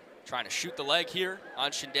trying to shoot the leg here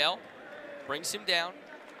on Shindell. Brings him down.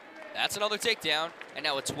 That's another takedown. And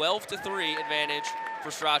now a 12-3 advantage for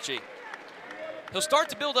Starachi. He'll start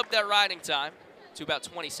to build up that riding time to about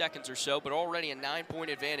 20 seconds or so, but already a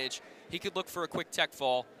 9-point advantage. He could look for a quick tech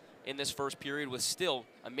fall in this first period with still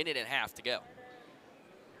a minute and a half to go.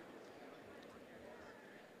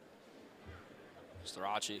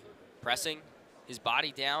 Starachi pressing his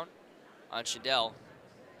body down on Shindell,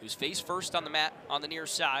 who's face first on the mat on the near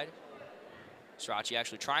side. Starachi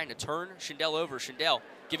actually trying to turn Shindell over. Shindell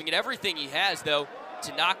giving it everything he has, though,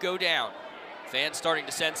 to not go down. Fans starting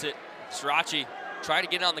to sense it. Starachi trying to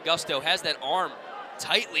get on the gusto, has that arm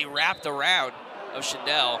tightly wrapped around of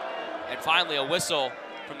Shindell, and finally a whistle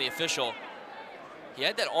from the official. He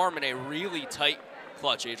had that arm in a really tight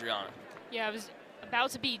clutch, Adriana. Yeah, it was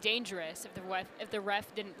about to be dangerous if the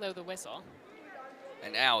ref didn't blow the whistle.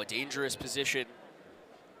 And now a dangerous position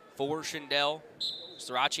for Shindell.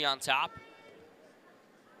 Starachi on top.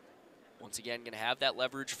 Once again, going to have that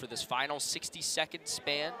leverage for this final 60-second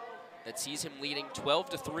span that sees him leading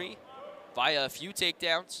 12-3 via a few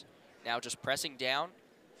takedowns. Now just pressing down,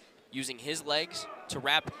 using his legs to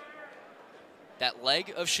wrap that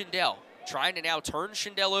leg of Shindell. Trying to now turn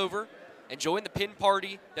Shindell over and join the pin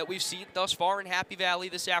party that we've seen thus far in Happy Valley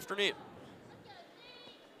this afternoon.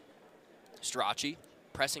 Starachi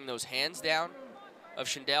pressing those hands down of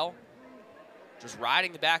Shindell, just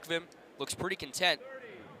riding the back of him, looks pretty content.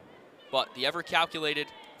 But the ever-calculated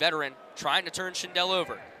veteran trying to turn Shindell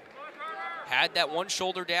over. Had that one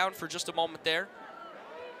shoulder down for just a moment there,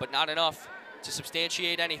 but not enough to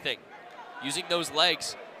substantiate anything. Using those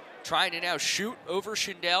legs, trying to now shoot over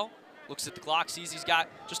Shindell. Looks at the clock, sees he's got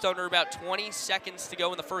just under about 20 seconds to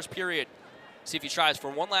go in the first period. See if he tries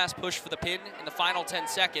for one last push for the pin in the final 10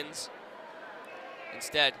 seconds.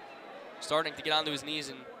 Instead, starting to get onto his knees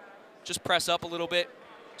and just press up a little bit.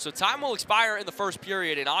 So time will expire in the first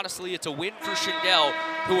period, and honestly, it's a win for Shindell,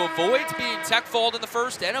 who avoids being tech-falled in the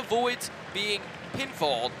first and avoids being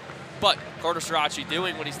pinfalled. But Carter Starachi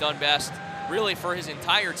doing what he's done best, really for his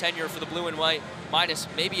entire tenure for the blue and white, minus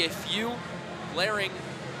maybe a few glaring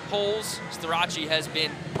holes. Starachi has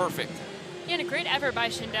been perfect. Yeah, and a great effort by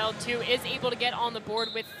Shindell, too, is able to get on the board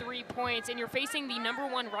with 3 points, and you're facing the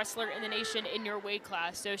 #1 wrestler in the nation in your weight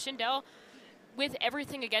class. So Shindell, with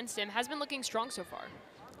everything against him, has been looking strong so far.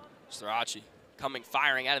 Starachi coming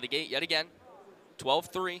firing out of the gate yet again.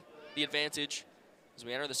 12-3, the advantage as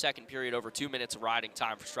we enter the second period. Over 2 minutes of riding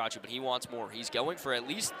time for Starachi, but he wants more. He's going for at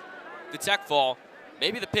least the tech fall,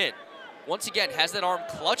 maybe the pin. Once again, has that arm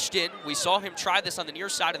clutched in. We saw him try this on the near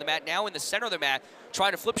side of the mat. Now in the center of the mat,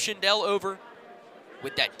 trying to flip Shindell over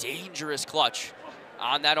with that dangerous clutch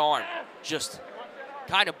on that arm. Just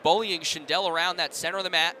kind of bullying Shindell around that center of the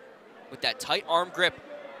mat with that tight arm grip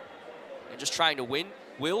and just trying to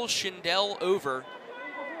will Shindell over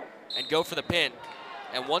and go for the pin.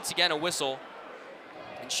 And once again, a whistle.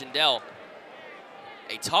 And Shindell,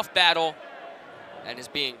 a tough battle, and is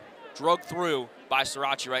being drugged through by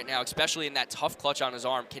Starachi right now, especially in that tough clutch on his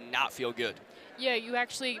arm. Cannot feel good. Yeah,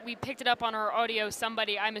 we picked it up on our audio.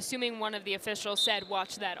 Somebody, I'm assuming one of the officials, said,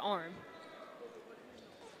 watch that arm.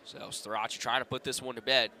 So Starachi trying to put this one to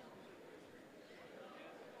bed.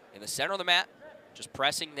 In the center of the mat, just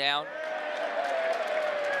pressing down.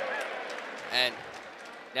 And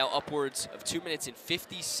now upwards of 2 minutes and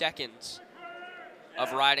 50 seconds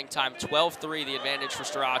of riding time. 12-3, the advantage for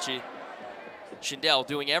Starace. Schindel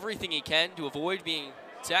doing everything he can to avoid being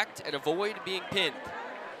teched and avoid being pinned.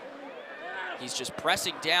 He's just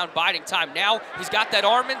pressing down, biding time. Now he's got that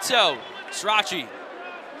arm in tow. Starace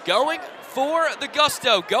going for the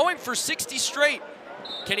gusto, going for 60 straight.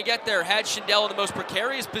 Can he get there? Had Schindel in the most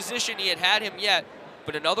precarious position he had him yet,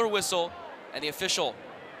 but another whistle, and the official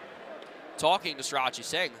talking to Starace,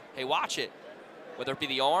 saying, hey, watch it. Whether it be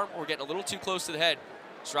the arm or getting a little too close to the head,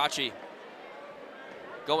 Starace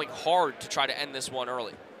going hard to try to end this one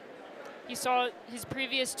early. You saw his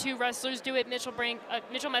previous two wrestlers do it, Mitchell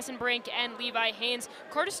Messenbrink and Levi Haynes.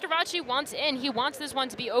 Carter Starace wants in. He wants this one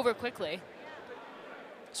to be over quickly.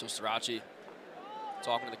 So Starace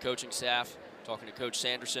talking to the coaching staff, talking to Coach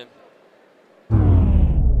Sanderson.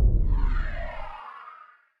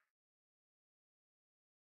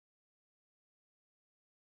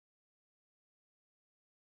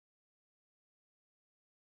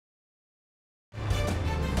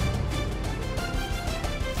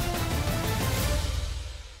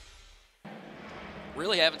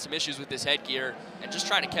 Really having some issues with his headgear and just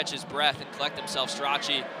trying to catch his breath and collect himself.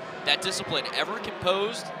 Starace, that discipline, ever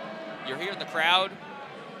composed. You're hearing the crowd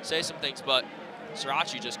say some things, but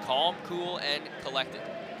Starace just calm, cool, and collected.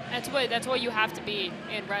 That's what you have to be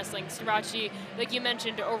in wrestling. Starace, like you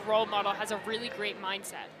mentioned, a role model, has a really great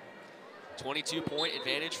mindset. 22-point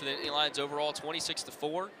advantage for the Nittany Lions overall,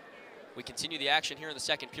 26-4. We continue the action here in the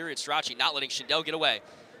second period. Starace not letting Schindel get away.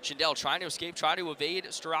 Schindel trying to escape, trying to evade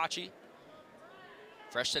Starace.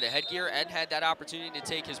 Fresh set of headgear and had that opportunity to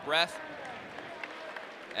take his breath.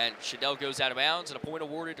 And Schindel goes out of bounds, and a point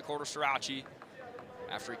awarded to Carter Starace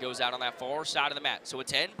after he goes out on that far side of the mat. So a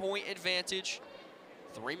 10-point advantage,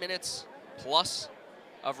 3 minutes plus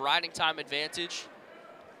of riding time advantage.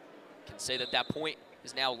 Can say that that point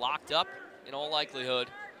is now locked up in all likelihood,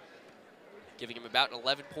 giving him about an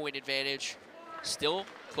 11-point advantage. Still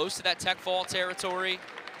close to that tech fall territory,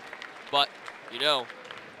 but you know,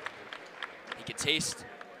 he can taste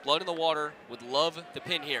blood in the water, would love the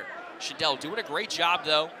pin here. Schindel doing a great job,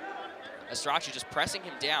 though, as Starace just pressing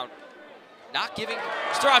him down. Not giving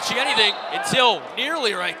Starace anything until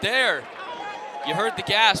nearly right there. You heard the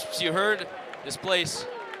gasps, you heard this place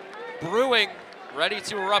brewing, ready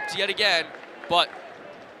to erupt yet again, but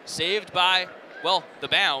saved by, well, the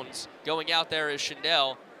bounds. Going out there is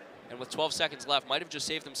Schindel, and with 12 seconds left, might have just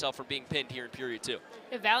saved himself from being pinned here in period 2.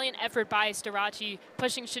 A valiant effort by Starace,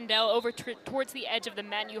 pushing Schindel over towards the edge of the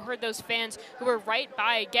mat. You heard those fans who were right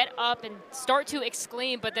by get up and start to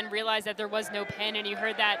exclaim, but then realize that there was no pin, and you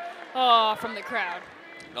heard that, oh, from the crowd.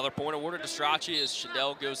 Another point awarded to Starace as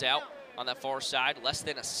Schindel goes out on that far side. Less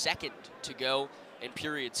than a second to go in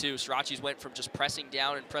period 2. Starace went from just pressing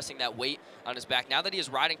down and pressing that weight on his back. Now that he has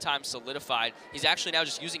riding time solidified, he's actually now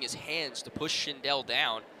just using his hands to push Schindel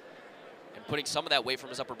down and putting some of that weight from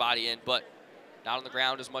his upper body in, but not on the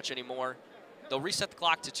ground as much anymore. They'll reset the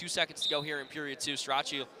clock to 2 seconds to go here in period 2.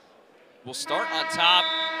 Starace will start on top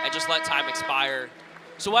and just let time expire.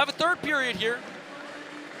 So we'll have a third period here.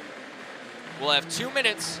 We'll have 2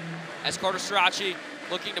 minutes as Carter Starace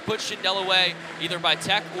looking to put Schindel away either by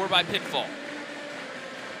tech or by pinfall.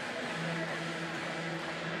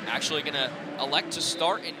 Actually gonna elect to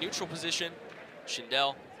start in neutral position.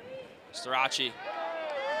 Schindel, Starace,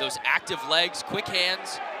 those active legs, quick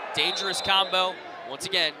hands, dangerous combo. Once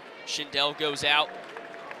again, Schindel goes out.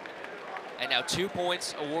 And now 2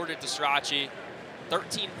 points awarded to Starace.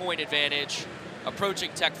 13-point advantage,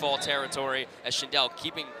 approaching tech fall territory as Schindel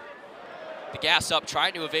keeping the gas up,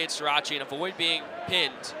 trying to evade Starace and avoid being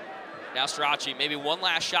pinned. Now Starace, maybe one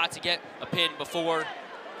last shot to get a pin before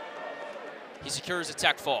he secures a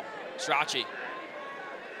tech fall. Starace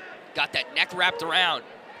got that neck wrapped around,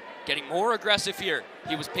 getting more aggressive here.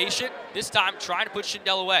 He was patient, this time trying to put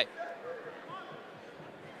Schindel away.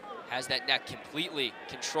 Has that neck completely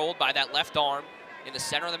controlled by that left arm in the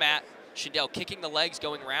center of the mat. Schindel kicking the legs,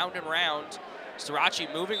 going round and round.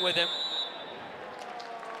 Starace moving with him.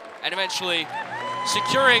 And eventually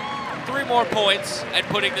securing 3 more points and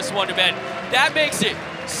putting this one to bed. That makes it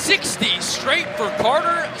 60 straight for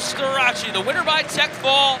Carter Starace. The winner by tech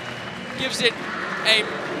fall gives it a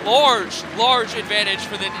large advantage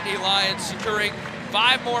for the Nittany Lions, securing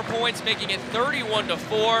 5 more points, making it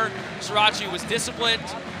 31-4. Starace was disciplined,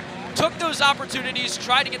 took those opportunities,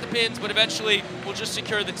 tried to get the pins, but eventually will just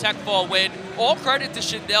secure the tech fall win. All credit to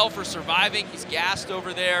Schindel for surviving. He's gassed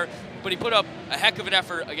over there, but he put up a heck of an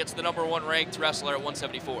effort against the #1 ranked wrestler at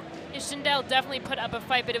 174. Shindell definitely put up a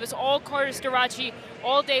fight, but it was all Carter Starace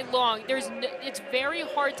all day long. It's very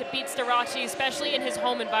hard to beat Starace, especially in his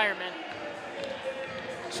home environment.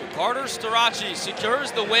 So Carter Starace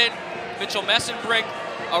secures the win. Mitchell Messenbrink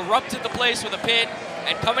erupted the place with a pin.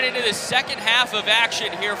 And coming into the second half of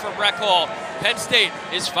action here from Rec Hall, Penn State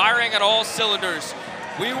is firing on all cylinders.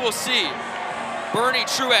 We will see Bernie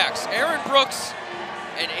Truax, Aaron Brooks,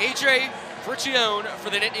 and AJ Friccione for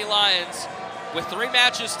the Nittany Lions. With 3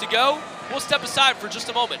 matches to go, we'll step aside for just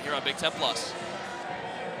a moment here on Big Ten Plus.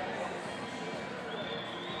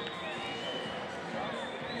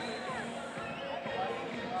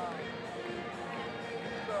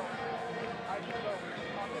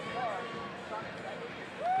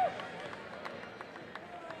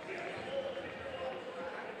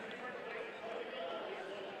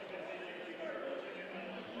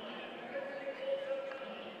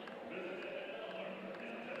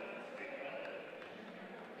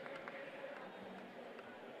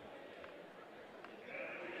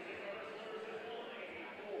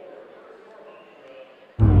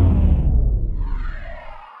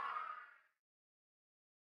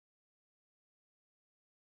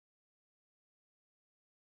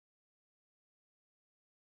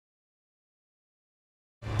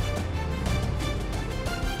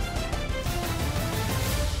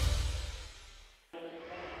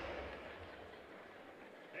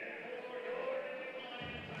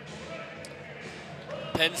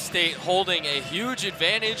 Penn State holding a huge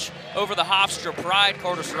advantage over the Hofstra Pride.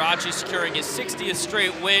 Carter Starace securing his 60th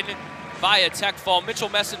straight win via tech fall. Mitchell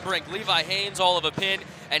Messenbrink, Levi Haynes, all of a pin,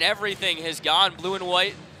 and everything has gone blue and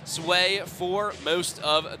white way for most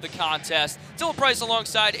of the contest. Dylan Price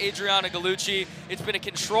alongside Adriana Gallucci. It's been a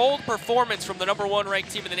controlled performance from the #1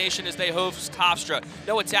 ranked team in the nation as they host Hofstra.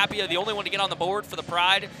 Noah Tapia, the only one to get on the board for the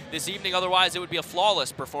Pride this evening. Otherwise, it would be a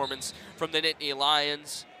flawless performance from the Nittany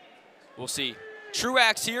Lions. We'll see.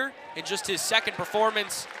 Truax here in just his second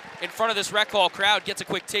performance in front of this Rec Hall crowd gets a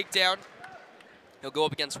quick takedown. He'll go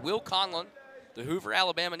up against Will Conlon, the Hoover,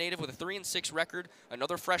 Alabama native with a 3-6 record.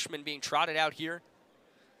 Another freshman being trotted out here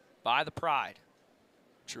by the Pride.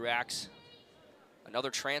 Truax, another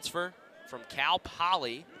transfer from Cal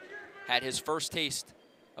Poly, had his first taste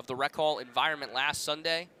of the Rec Hall environment last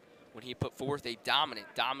Sunday when he put forth a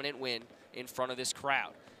dominant win in front of this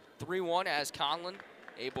crowd. 3-1 as Conlon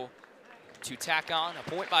able to tack on a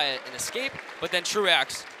point by an escape, but then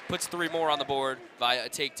Truax puts 3 more on the board via a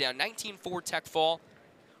takedown. 19-4 tech fall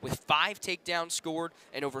with 5 takedowns scored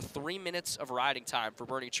and over 3 minutes of riding time for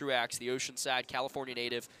Bernie Truax, the Oceanside, California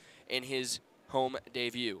native, in his home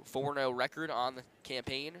debut. 4-0 record on the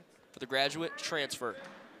campaign for the graduate transfer.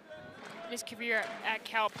 In his career at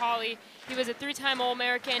Cal Poly, he was a 3-time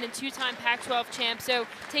All-American and 2-time Pac-12 champ, so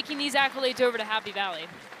taking these accolades over to Happy Valley.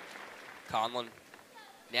 Conlon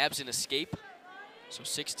nabs an escape, so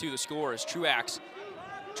 6-2 the score as Truax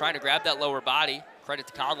trying to grab that lower body. Credit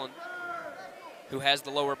to Conlon, who has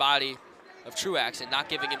the lower body of Truax and not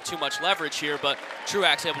giving him too much leverage here, but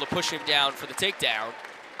Truax able to push him down for the takedown.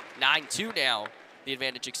 9-2 now, the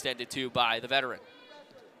advantage extended to by the veteran.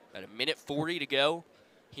 About 1:40 to go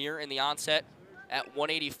here in the onset at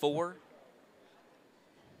 184.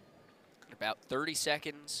 About 30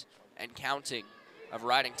 seconds and counting of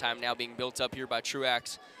riding time now being built up here by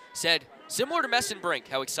Truax. Said, similar to Messenbrink,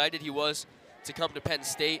 how excited he was to come to Penn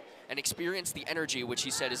State and experience the energy, which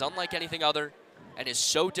he said is unlike anything other and is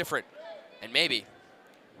so different. And maybe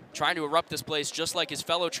trying to erupt this place just like his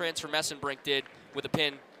fellow transfer Messenbrink did with a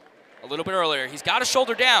pin a little bit earlier. He's got a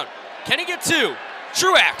shoulder down. Can he get 2?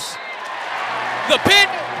 Truax, the pin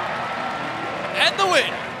and the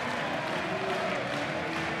win.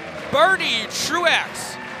 Bernie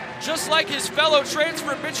Truax, just like his fellow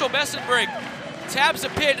transfer Mitchell Messenbrink, tabs a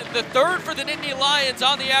pin, the 3rd for the Nittany Lions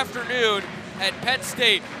on the afternoon, and Penn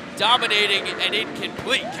State dominating and in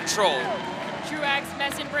complete control. Truax,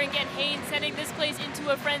 Messenbrink, and Haynes sending this place into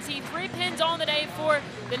a frenzy. 3 pins on the day for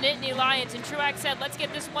the Nittany Lions, and Truax said, let's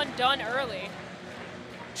get this one done early.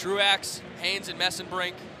 Truax, Haynes, and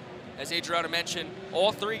Messenbrink, as Adriana mentioned,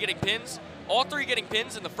 all 3 getting pins. All 3 getting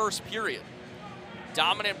pins in the first period.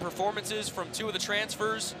 Dominant performances from 2 of the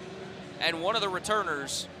transfers and 1 of the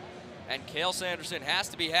returners. And Cale Sanderson has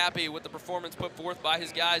to be happy with the performance put forth by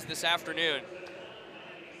his guys this afternoon.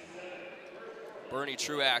 Bernie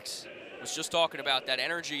Truax was just talking about that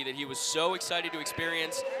energy that he was so excited to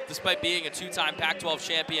experience despite being a 2-time Pac-12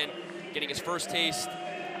 champion, getting his first taste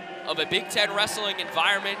of a Big Ten wrestling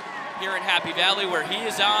environment here in Happy Valley where he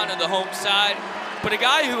is on the home side. But a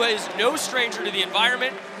guy who is no stranger to the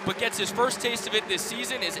environment, but gets his first taste of it this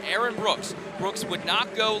season is Aaron Brooks. Brooks would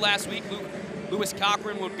not go last week. Lewis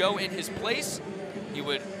Cochran would go in his place. He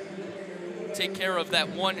would take care of that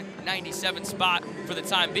 197 spot for the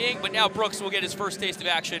time being, but now Brooks will get his first taste of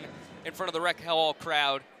action in front of the Rec Hall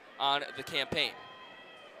crowd on the campaign.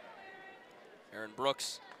 Aaron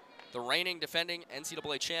Brooks, the reigning defending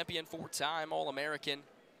NCAA champion, 4-time All-American,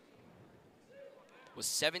 was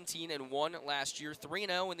 17-1 last year,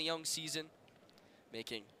 3-0 in the young season,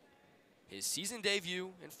 making his season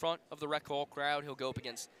debut in front of the Rec Hall crowd. He'll go up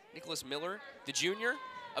against Nicholas Miller, the junior.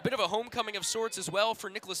 A bit of a homecoming of sorts as well for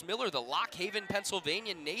Nicholas Miller, the Lock Haven,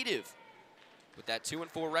 Pennsylvania native, with that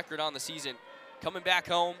 2-4 record on the season, coming back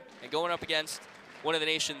home and going up against one of the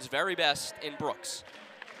nation's very best in Brooks.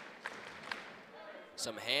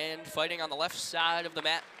 Some hand fighting on the left side of the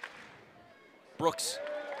mat. Brooks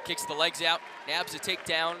kicks the legs out, nabs a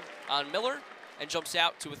takedown on Miller, and jumps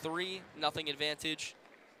out to a 3-0 advantage.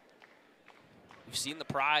 We've seen the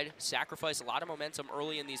Pride sacrifice a lot of momentum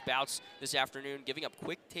early in these bouts this afternoon, giving up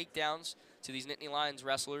quick takedowns to these Nittany Lions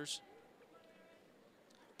wrestlers.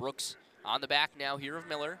 Brooks on the back now here of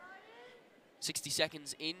Miller. 60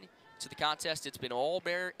 seconds in to the contest. It's been all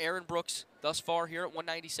Aaron Brooks thus far here at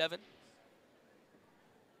 197.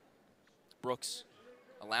 Brooks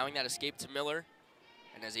allowing that escape to Miller.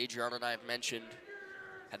 And as Adriana and I have mentioned,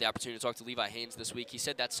 had the opportunity to talk to Levi Haynes this week, he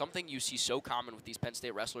said that's something you see so common with these Penn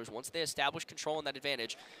State wrestlers. Once they establish control and that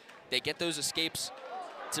advantage, they get those escapes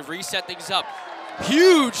to reset things up.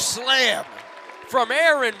 Huge slam from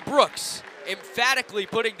Aaron Brooks, emphatically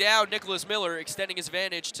putting down Nicholas Miller, extending his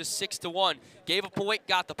advantage to 6-1. Gave a point,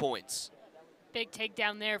 got the points. Big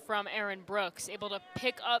takedown there from Aaron Brooks, able to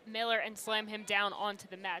pick up Miller and slam him down onto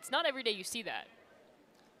the mat. It's not every day you see that.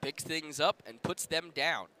 Picks things up and puts them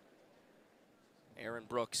down. Aaron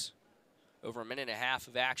Brooks, over a minute and a half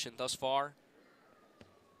of action thus far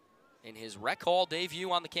in his Rec Hall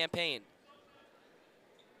debut on the campaign.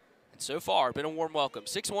 And so far, been a warm welcome.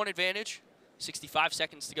 6-1 advantage, 65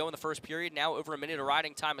 seconds to go in the first period. Now over a minute of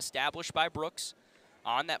riding time established by Brooks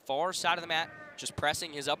on that far side of the mat, just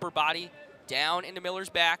pressing his upper body down into Miller's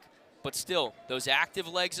back, but still, those active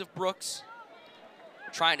legs of Brooks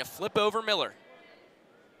trying to flip over Miller.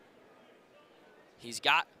 He's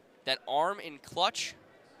got that arm in clutch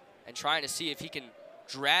and trying to see if he can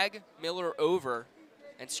drag Miller over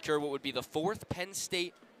and secure what would be the 4th Penn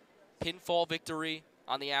State pinfall victory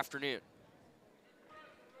on the afternoon.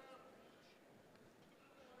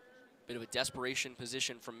 Bit of a desperation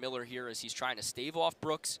position from Miller here as he's trying to stave off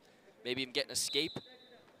Brooks, maybe even get an escape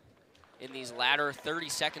in these latter 30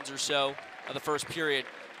 seconds or so of the first period.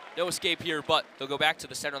 No escape here, but they'll go back to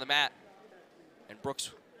the center of the mat, and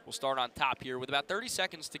Brooks will start on top here with about 30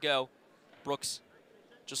 seconds to go. Brooks,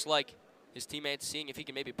 just like his teammates, seeing if he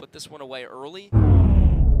can maybe put this one away early.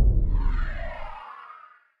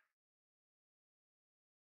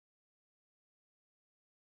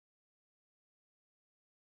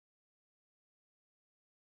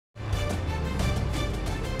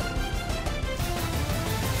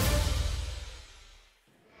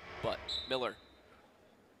 But Miller,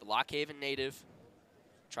 the Lock Haven native,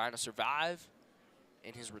 trying to survive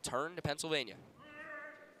in his return to Pennsylvania.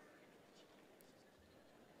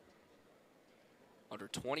 Under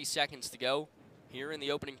 20 seconds to go here in the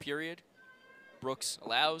opening period. Brooks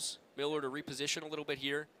allows Miller to reposition a little bit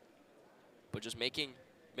here, but just making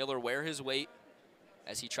Miller wear his weight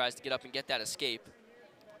as he tries to get up and get that escape.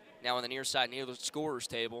 Now on the near side, near the scorer's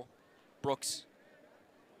table, Brooks,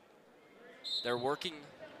 they're working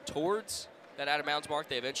towards that out-of-bounds mark.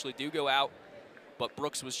 They eventually do go out, but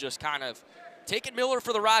Brooks was just kind of taking Miller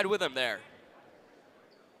for the ride with him there.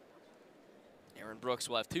 Aaron Brooks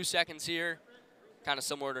will have 2 seconds here, kind of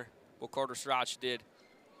similar to what Carter Strach did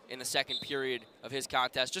in the second period of his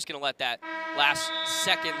contest. Just going to let that last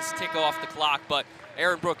seconds tick off the clock, but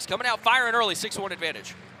Aaron Brooks coming out firing early, 6-1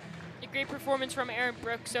 advantage. A great performance from Aaron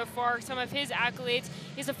Brooks so far. Some of his accolades: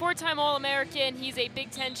 he's a 4-time All-American. He's a Big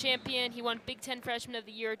Ten champion. He won Big Ten Freshman of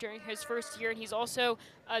the Year during his first year, and he's also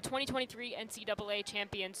a 2023 NCAA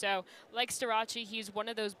champion. So, like Starachi, he's one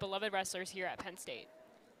of those beloved wrestlers here at Penn State.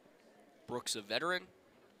 Brooks, a veteran,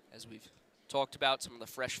 as we've talked about, some of the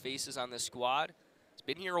fresh faces on this squad. He's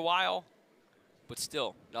been here a while, but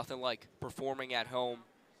still, nothing like performing at home.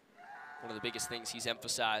 One of the biggest things he's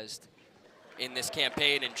emphasized in this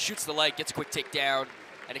campaign, and shoots the leg, gets a quick takedown,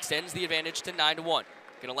 and extends the advantage to 9-1.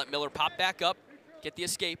 Gonna let Miller pop back up, get the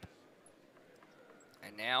escape.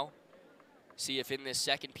 And now, see if in this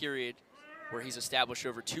second period, where he's established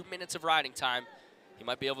over 2 minutes of riding time, he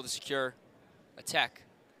might be able to secure a tech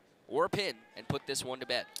or a pin and put this one to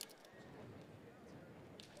bed.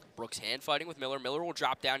 Brooks hand fighting with Miller. Miller will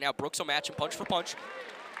drop down now. Brooks will match him punch for punch.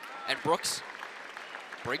 And Brooks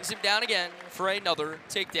brings him down again for another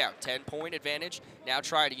takedown. 10-point advantage. Now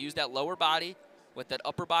try to use that lower body with that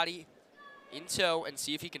upper body in tow and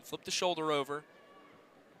see if he can flip the shoulder over.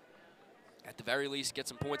 At the very least, get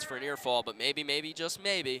some points for an ear fall, but maybe, just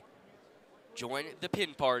maybe, join the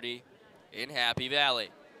pin party in Happy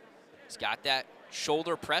Valley. He's got that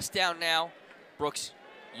shoulder pressed down now. Brooks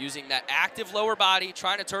using that active lower body,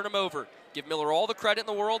 trying to turn him over. Give Miller all the credit in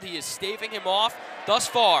the world. He is staving him off thus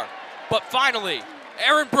far. But finally,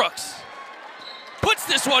 Aaron Brooks puts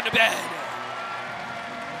this one to bed.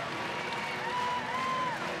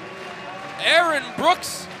 Aaron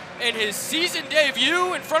Brooks, in his season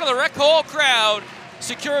debut in front of the Rec Hall crowd,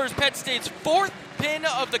 secures Penn State's 4th pin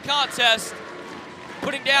of the contest,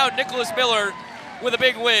 putting down Nicholas Miller with a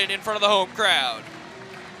big win in front of the home crowd.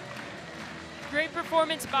 Great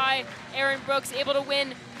performance by Aaron Brooks, able to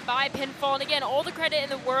win by pinfall. And again, all the credit in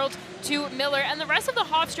the world to Miller and the rest of the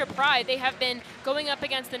Hofstra Pride. They have been going up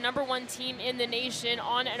against the #1 team in the nation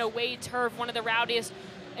on an away turf, one of the rowdiest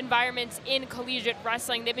environments in collegiate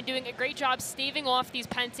wrestling. They've been doing a great job staving off these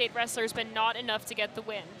Penn State wrestlers, but not enough to get the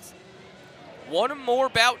wins. One more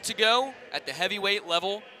bout to go at the heavyweight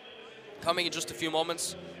level, coming in just a few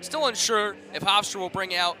moments. Still unsure if Hofstra will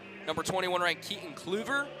bring out number 21 ranked Keaton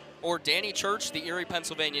Kluver or Danny Church, the Erie,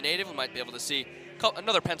 Pennsylvania native. We might be able to see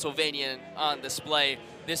another Pennsylvanian on display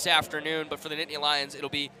this afternoon, but for the Nittany Lions,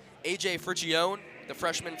 it'll be AJ Friccione, the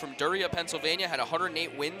freshman from Duria, Pennsylvania, had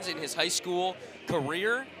 108 wins in his high school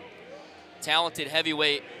career. Talented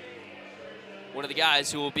heavyweight, one of the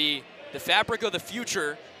guys who will be the fabric of the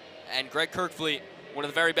future, and Greg Kirkfleet, one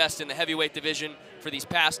of the very best in the heavyweight division for these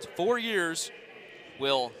past 4 years,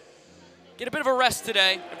 will get a bit of a rest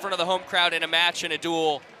today in front of the home crowd in a match and a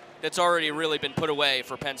duel that's already really been put away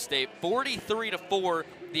for Penn State. 43-4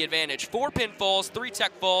 the advantage. 4 pinfalls, 3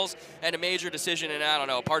 tech falls, and a major decision, and I don't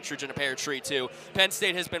know, a partridge in a pear tree too. Penn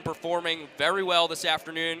State has been performing very well this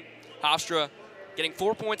afternoon. Hofstra getting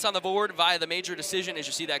 4 points on the board via the major decision, as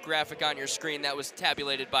you see that graphic on your screen. That was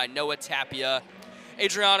tabulated by Noah Tapia.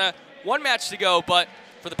 Adriana, 1 match to go, but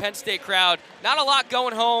for the Penn State crowd, not a lot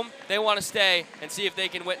going home. They want to stay and see if they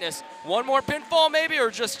can witness one more pinfall maybe,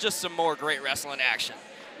 or just some more great wrestling action.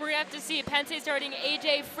 We're going to have to see Penn State starting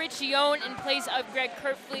AJ Friccione in place of Greg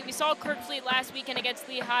Kirkfleet. We saw Kirkfleet last weekend against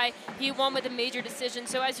Lehigh. He won with a major decision.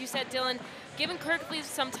 So as you said, Dylan, giving Kirkfleet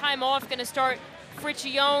some time off, going to start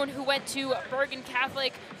Friccione, who went to Bergen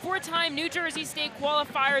Catholic, 4-time New Jersey State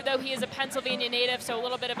qualifier, though he is a Pennsylvania native, so a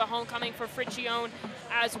little bit of a homecoming for Friccione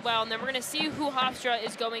as well. And then we're going to see who Hofstra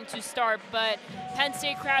is going to start, but Penn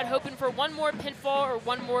State crowd hoping for one more pinfall or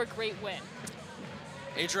one more great win.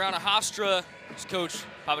 Adriana, Hofstra's coach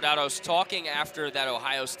Papadopoulos talking after that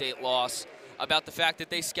Ohio State loss about the fact that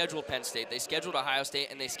they scheduled Penn State, they scheduled Ohio State,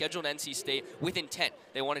 and they scheduled NC State with intent.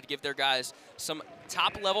 They wanted to give their guys some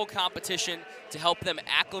top-level competition to help them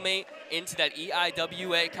acclimate into that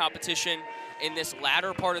EIWA competition in this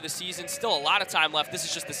latter part of the season. Still a lot of time left. This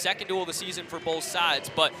is just the second duel of the season for both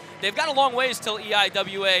sides, but they've got a long ways till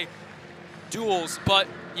EIWA duels, but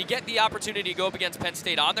you get the opportunity to go up against Penn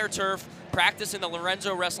State on their turf, practice in the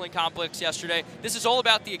Lorenzo Wrestling Complex yesterday. This is all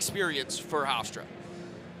about the experience for Hofstra.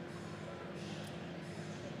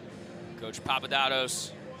 Coach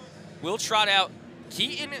Papadopoulos will trot out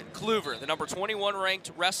Keaton Kluver, the number 21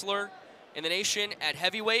 ranked wrestler in the nation at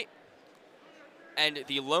heavyweight, and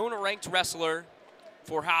the lone ranked wrestler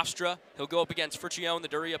for Hofstra. He'll go up against Friccione, the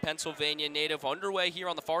Duria, Pennsylvania native. Underway here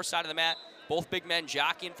on the far side of the mat. Both big men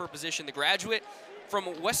jockeying for position. The graduate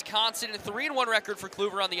from Wisconsin, a 3-1 record for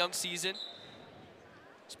Kluver on the young season.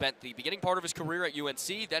 Spent the beginning part of his career at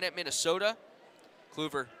UNC, then at Minnesota.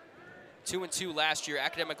 Kluver 2-2 last year,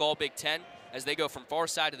 academic all Big Ten, as they go from far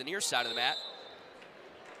side to the near side of the mat.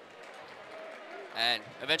 And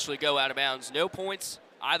eventually go out of bounds. No points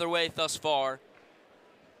either way thus far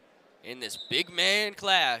in this big man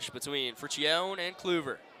clash between Friccione and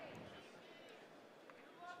Kluver.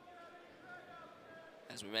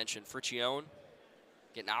 As we mentioned, Friccione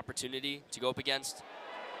getting an opportunity to go up against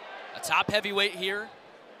a top heavyweight here.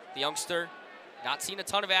 The youngster, not seen a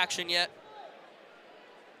ton of action yet.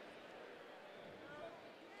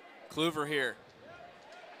 Kluver here,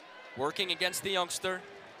 working against the youngster,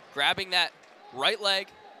 grabbing that right leg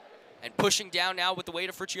and pushing down now with the weight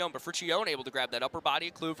of Friccione. But Friccione able to grab that upper body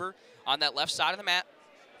of Kluver on that left side of the mat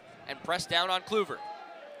and press down on Kluver.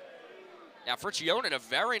 Now Friccione in a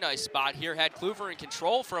very nice spot here, had Kluver in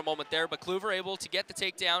control for a moment there, but Kluver able to get the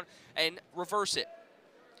takedown and reverse it.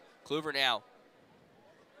 Kluver now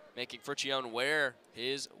making Friccione wear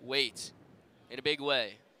his weight in a big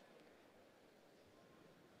way.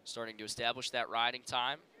 starting to establish that riding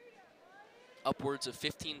time. Upwards of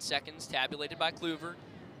 15 seconds tabulated by Kluver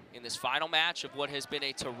in this final match of what has been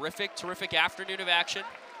a terrific, terrific afternoon of action.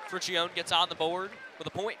 Friccione gets on the board with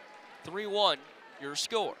a point. 3-1, your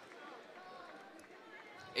score.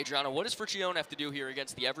 Adriana, what does Friccione have to do here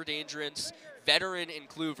against the ever-dangerous veteran in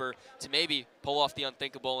Kluver to maybe pull off the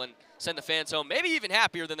unthinkable and send the fans home maybe even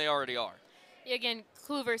happier than they already are? Again,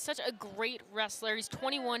 Kluver is such a great wrestler. He's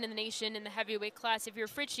 21 in the nation in the heavyweight class. If you're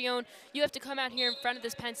Friccione, you have to come out here in front of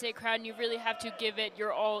this Penn State crowd and you really have to give it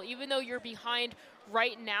your all. Even though you're behind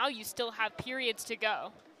right now, you still have periods to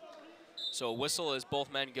go. So a whistle as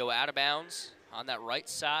both men go out of bounds on that right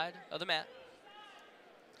side of the mat.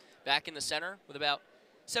 Back in the center with about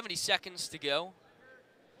 70 seconds to go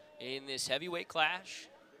in this heavyweight clash,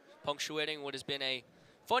 punctuating what has been a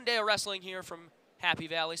fun day of wrestling here from Happy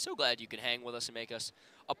Valley. So glad you could hang with us and make us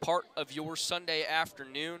a part of your Sunday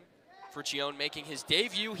afternoon. Friccione making his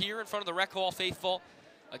debut here in front of the Rec Hall faithful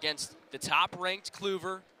against the top-ranked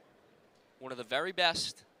Kluver, one of the very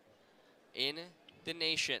best in the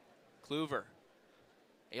nation. Kluver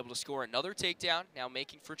able to score another takedown, now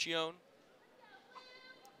making Friccione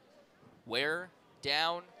wear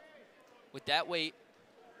down with that weight,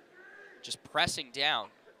 just pressing down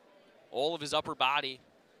all of his upper body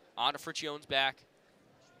onto Friccione's back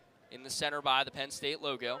in the center by the Penn State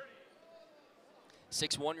logo.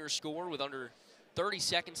 6-1 your score with under 30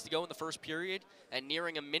 seconds to go in the first period and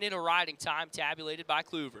nearing a minute of riding time tabulated by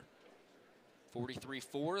Kluver.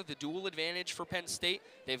 43-4, the dual advantage for Penn State.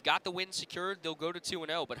 They've got the win secured. They'll go to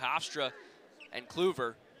 2-0, but Hofstra and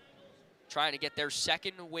Kluver trying to get their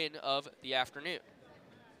second win of the afternoon.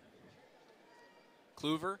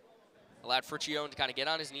 Kluver allowed Friccione to kind of get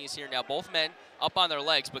on his knees here. Now both men up on their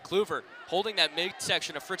legs, but Kluver holding that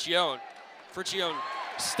midsection of Friccione. Friccione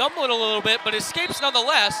stumbling a little bit, but escapes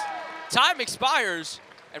nonetheless. Time expires,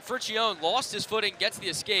 and Friccione lost his footing, gets the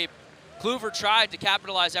escape. Kluver tried to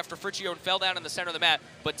capitalize after Friccione fell down in the center of the mat,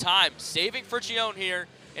 but time saving Friccione here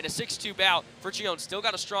in a 6-2 bout. Friccione still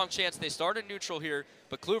got a strong chance. They started neutral here,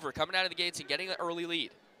 but Kluver coming out of the gates and getting an early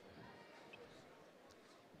lead.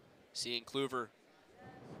 Seeing Kluver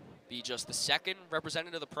be just the second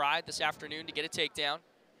representative of the Pride this afternoon to get a takedown.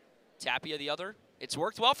 Tapia the other. It's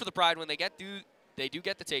worked well for the Pride when they do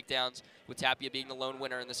get the takedowns, with Tapia being the lone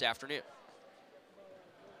winner in this afternoon.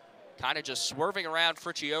 Kind of just swerving around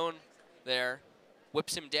Friccione there,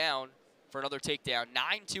 whips him down for another takedown.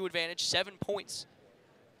 9-2 advantage, 7 points.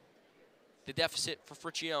 The deficit for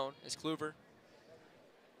Friccione as Kluver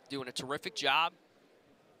doing a terrific job.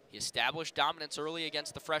 He established dominance early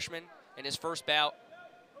against the freshman in his first bout.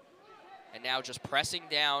 And now just pressing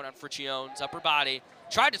down on Friccione's upper body.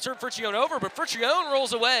 Tried to turn Friccione over, but Friccione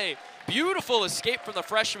rolls away. Beautiful escape from the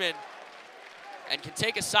freshman. And can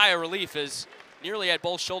take a sigh of relief as nearly had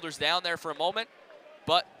both shoulders down there for a moment.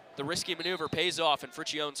 But the risky maneuver pays off and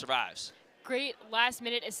Friccione survives. Great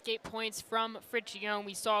last-minute escape points from Friccione.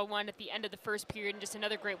 We saw one at the end of the first period and just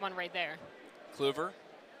another great one right there. Kluver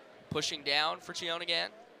pushing down Friccione again.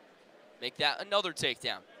 Make that another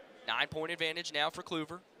takedown. 9-point advantage now for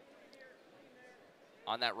Kluver.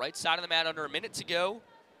 On that right side of the mat, under a minute to go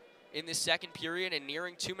in this second period and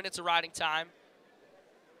nearing 2 minutes of riding time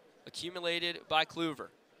accumulated by Kluver.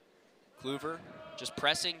 Kluver just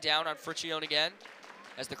pressing down on Friccione again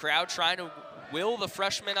as the crowd trying to will the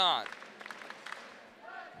freshman on.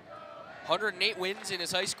 108 wins in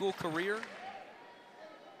his high school career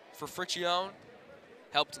for Friccione.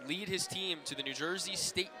 Helped lead his team to the New Jersey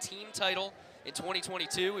State team title in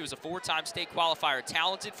 2022. He was a 4-time state qualifier,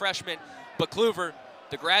 talented freshman, but Kluver,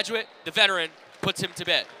 the graduate, the veteran, puts him to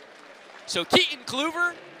bed. So Keaton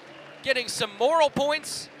Kluver getting some moral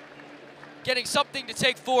points, getting something to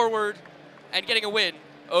take forward, and getting a win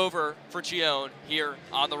over Friccione here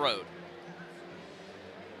on the road.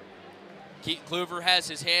 Keaton Kluver has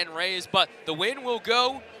his hand raised, but the win will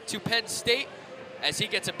go to Penn State as he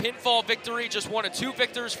gets a pinfall victory. Just one of 2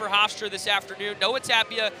 victors for Hofstra this afternoon. Noah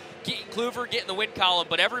Tapia, Keaton Kluver getting the win column,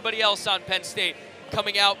 but everybody else on Penn State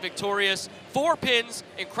coming out victorious. 4 pins,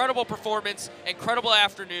 incredible performance, incredible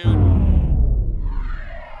afternoon.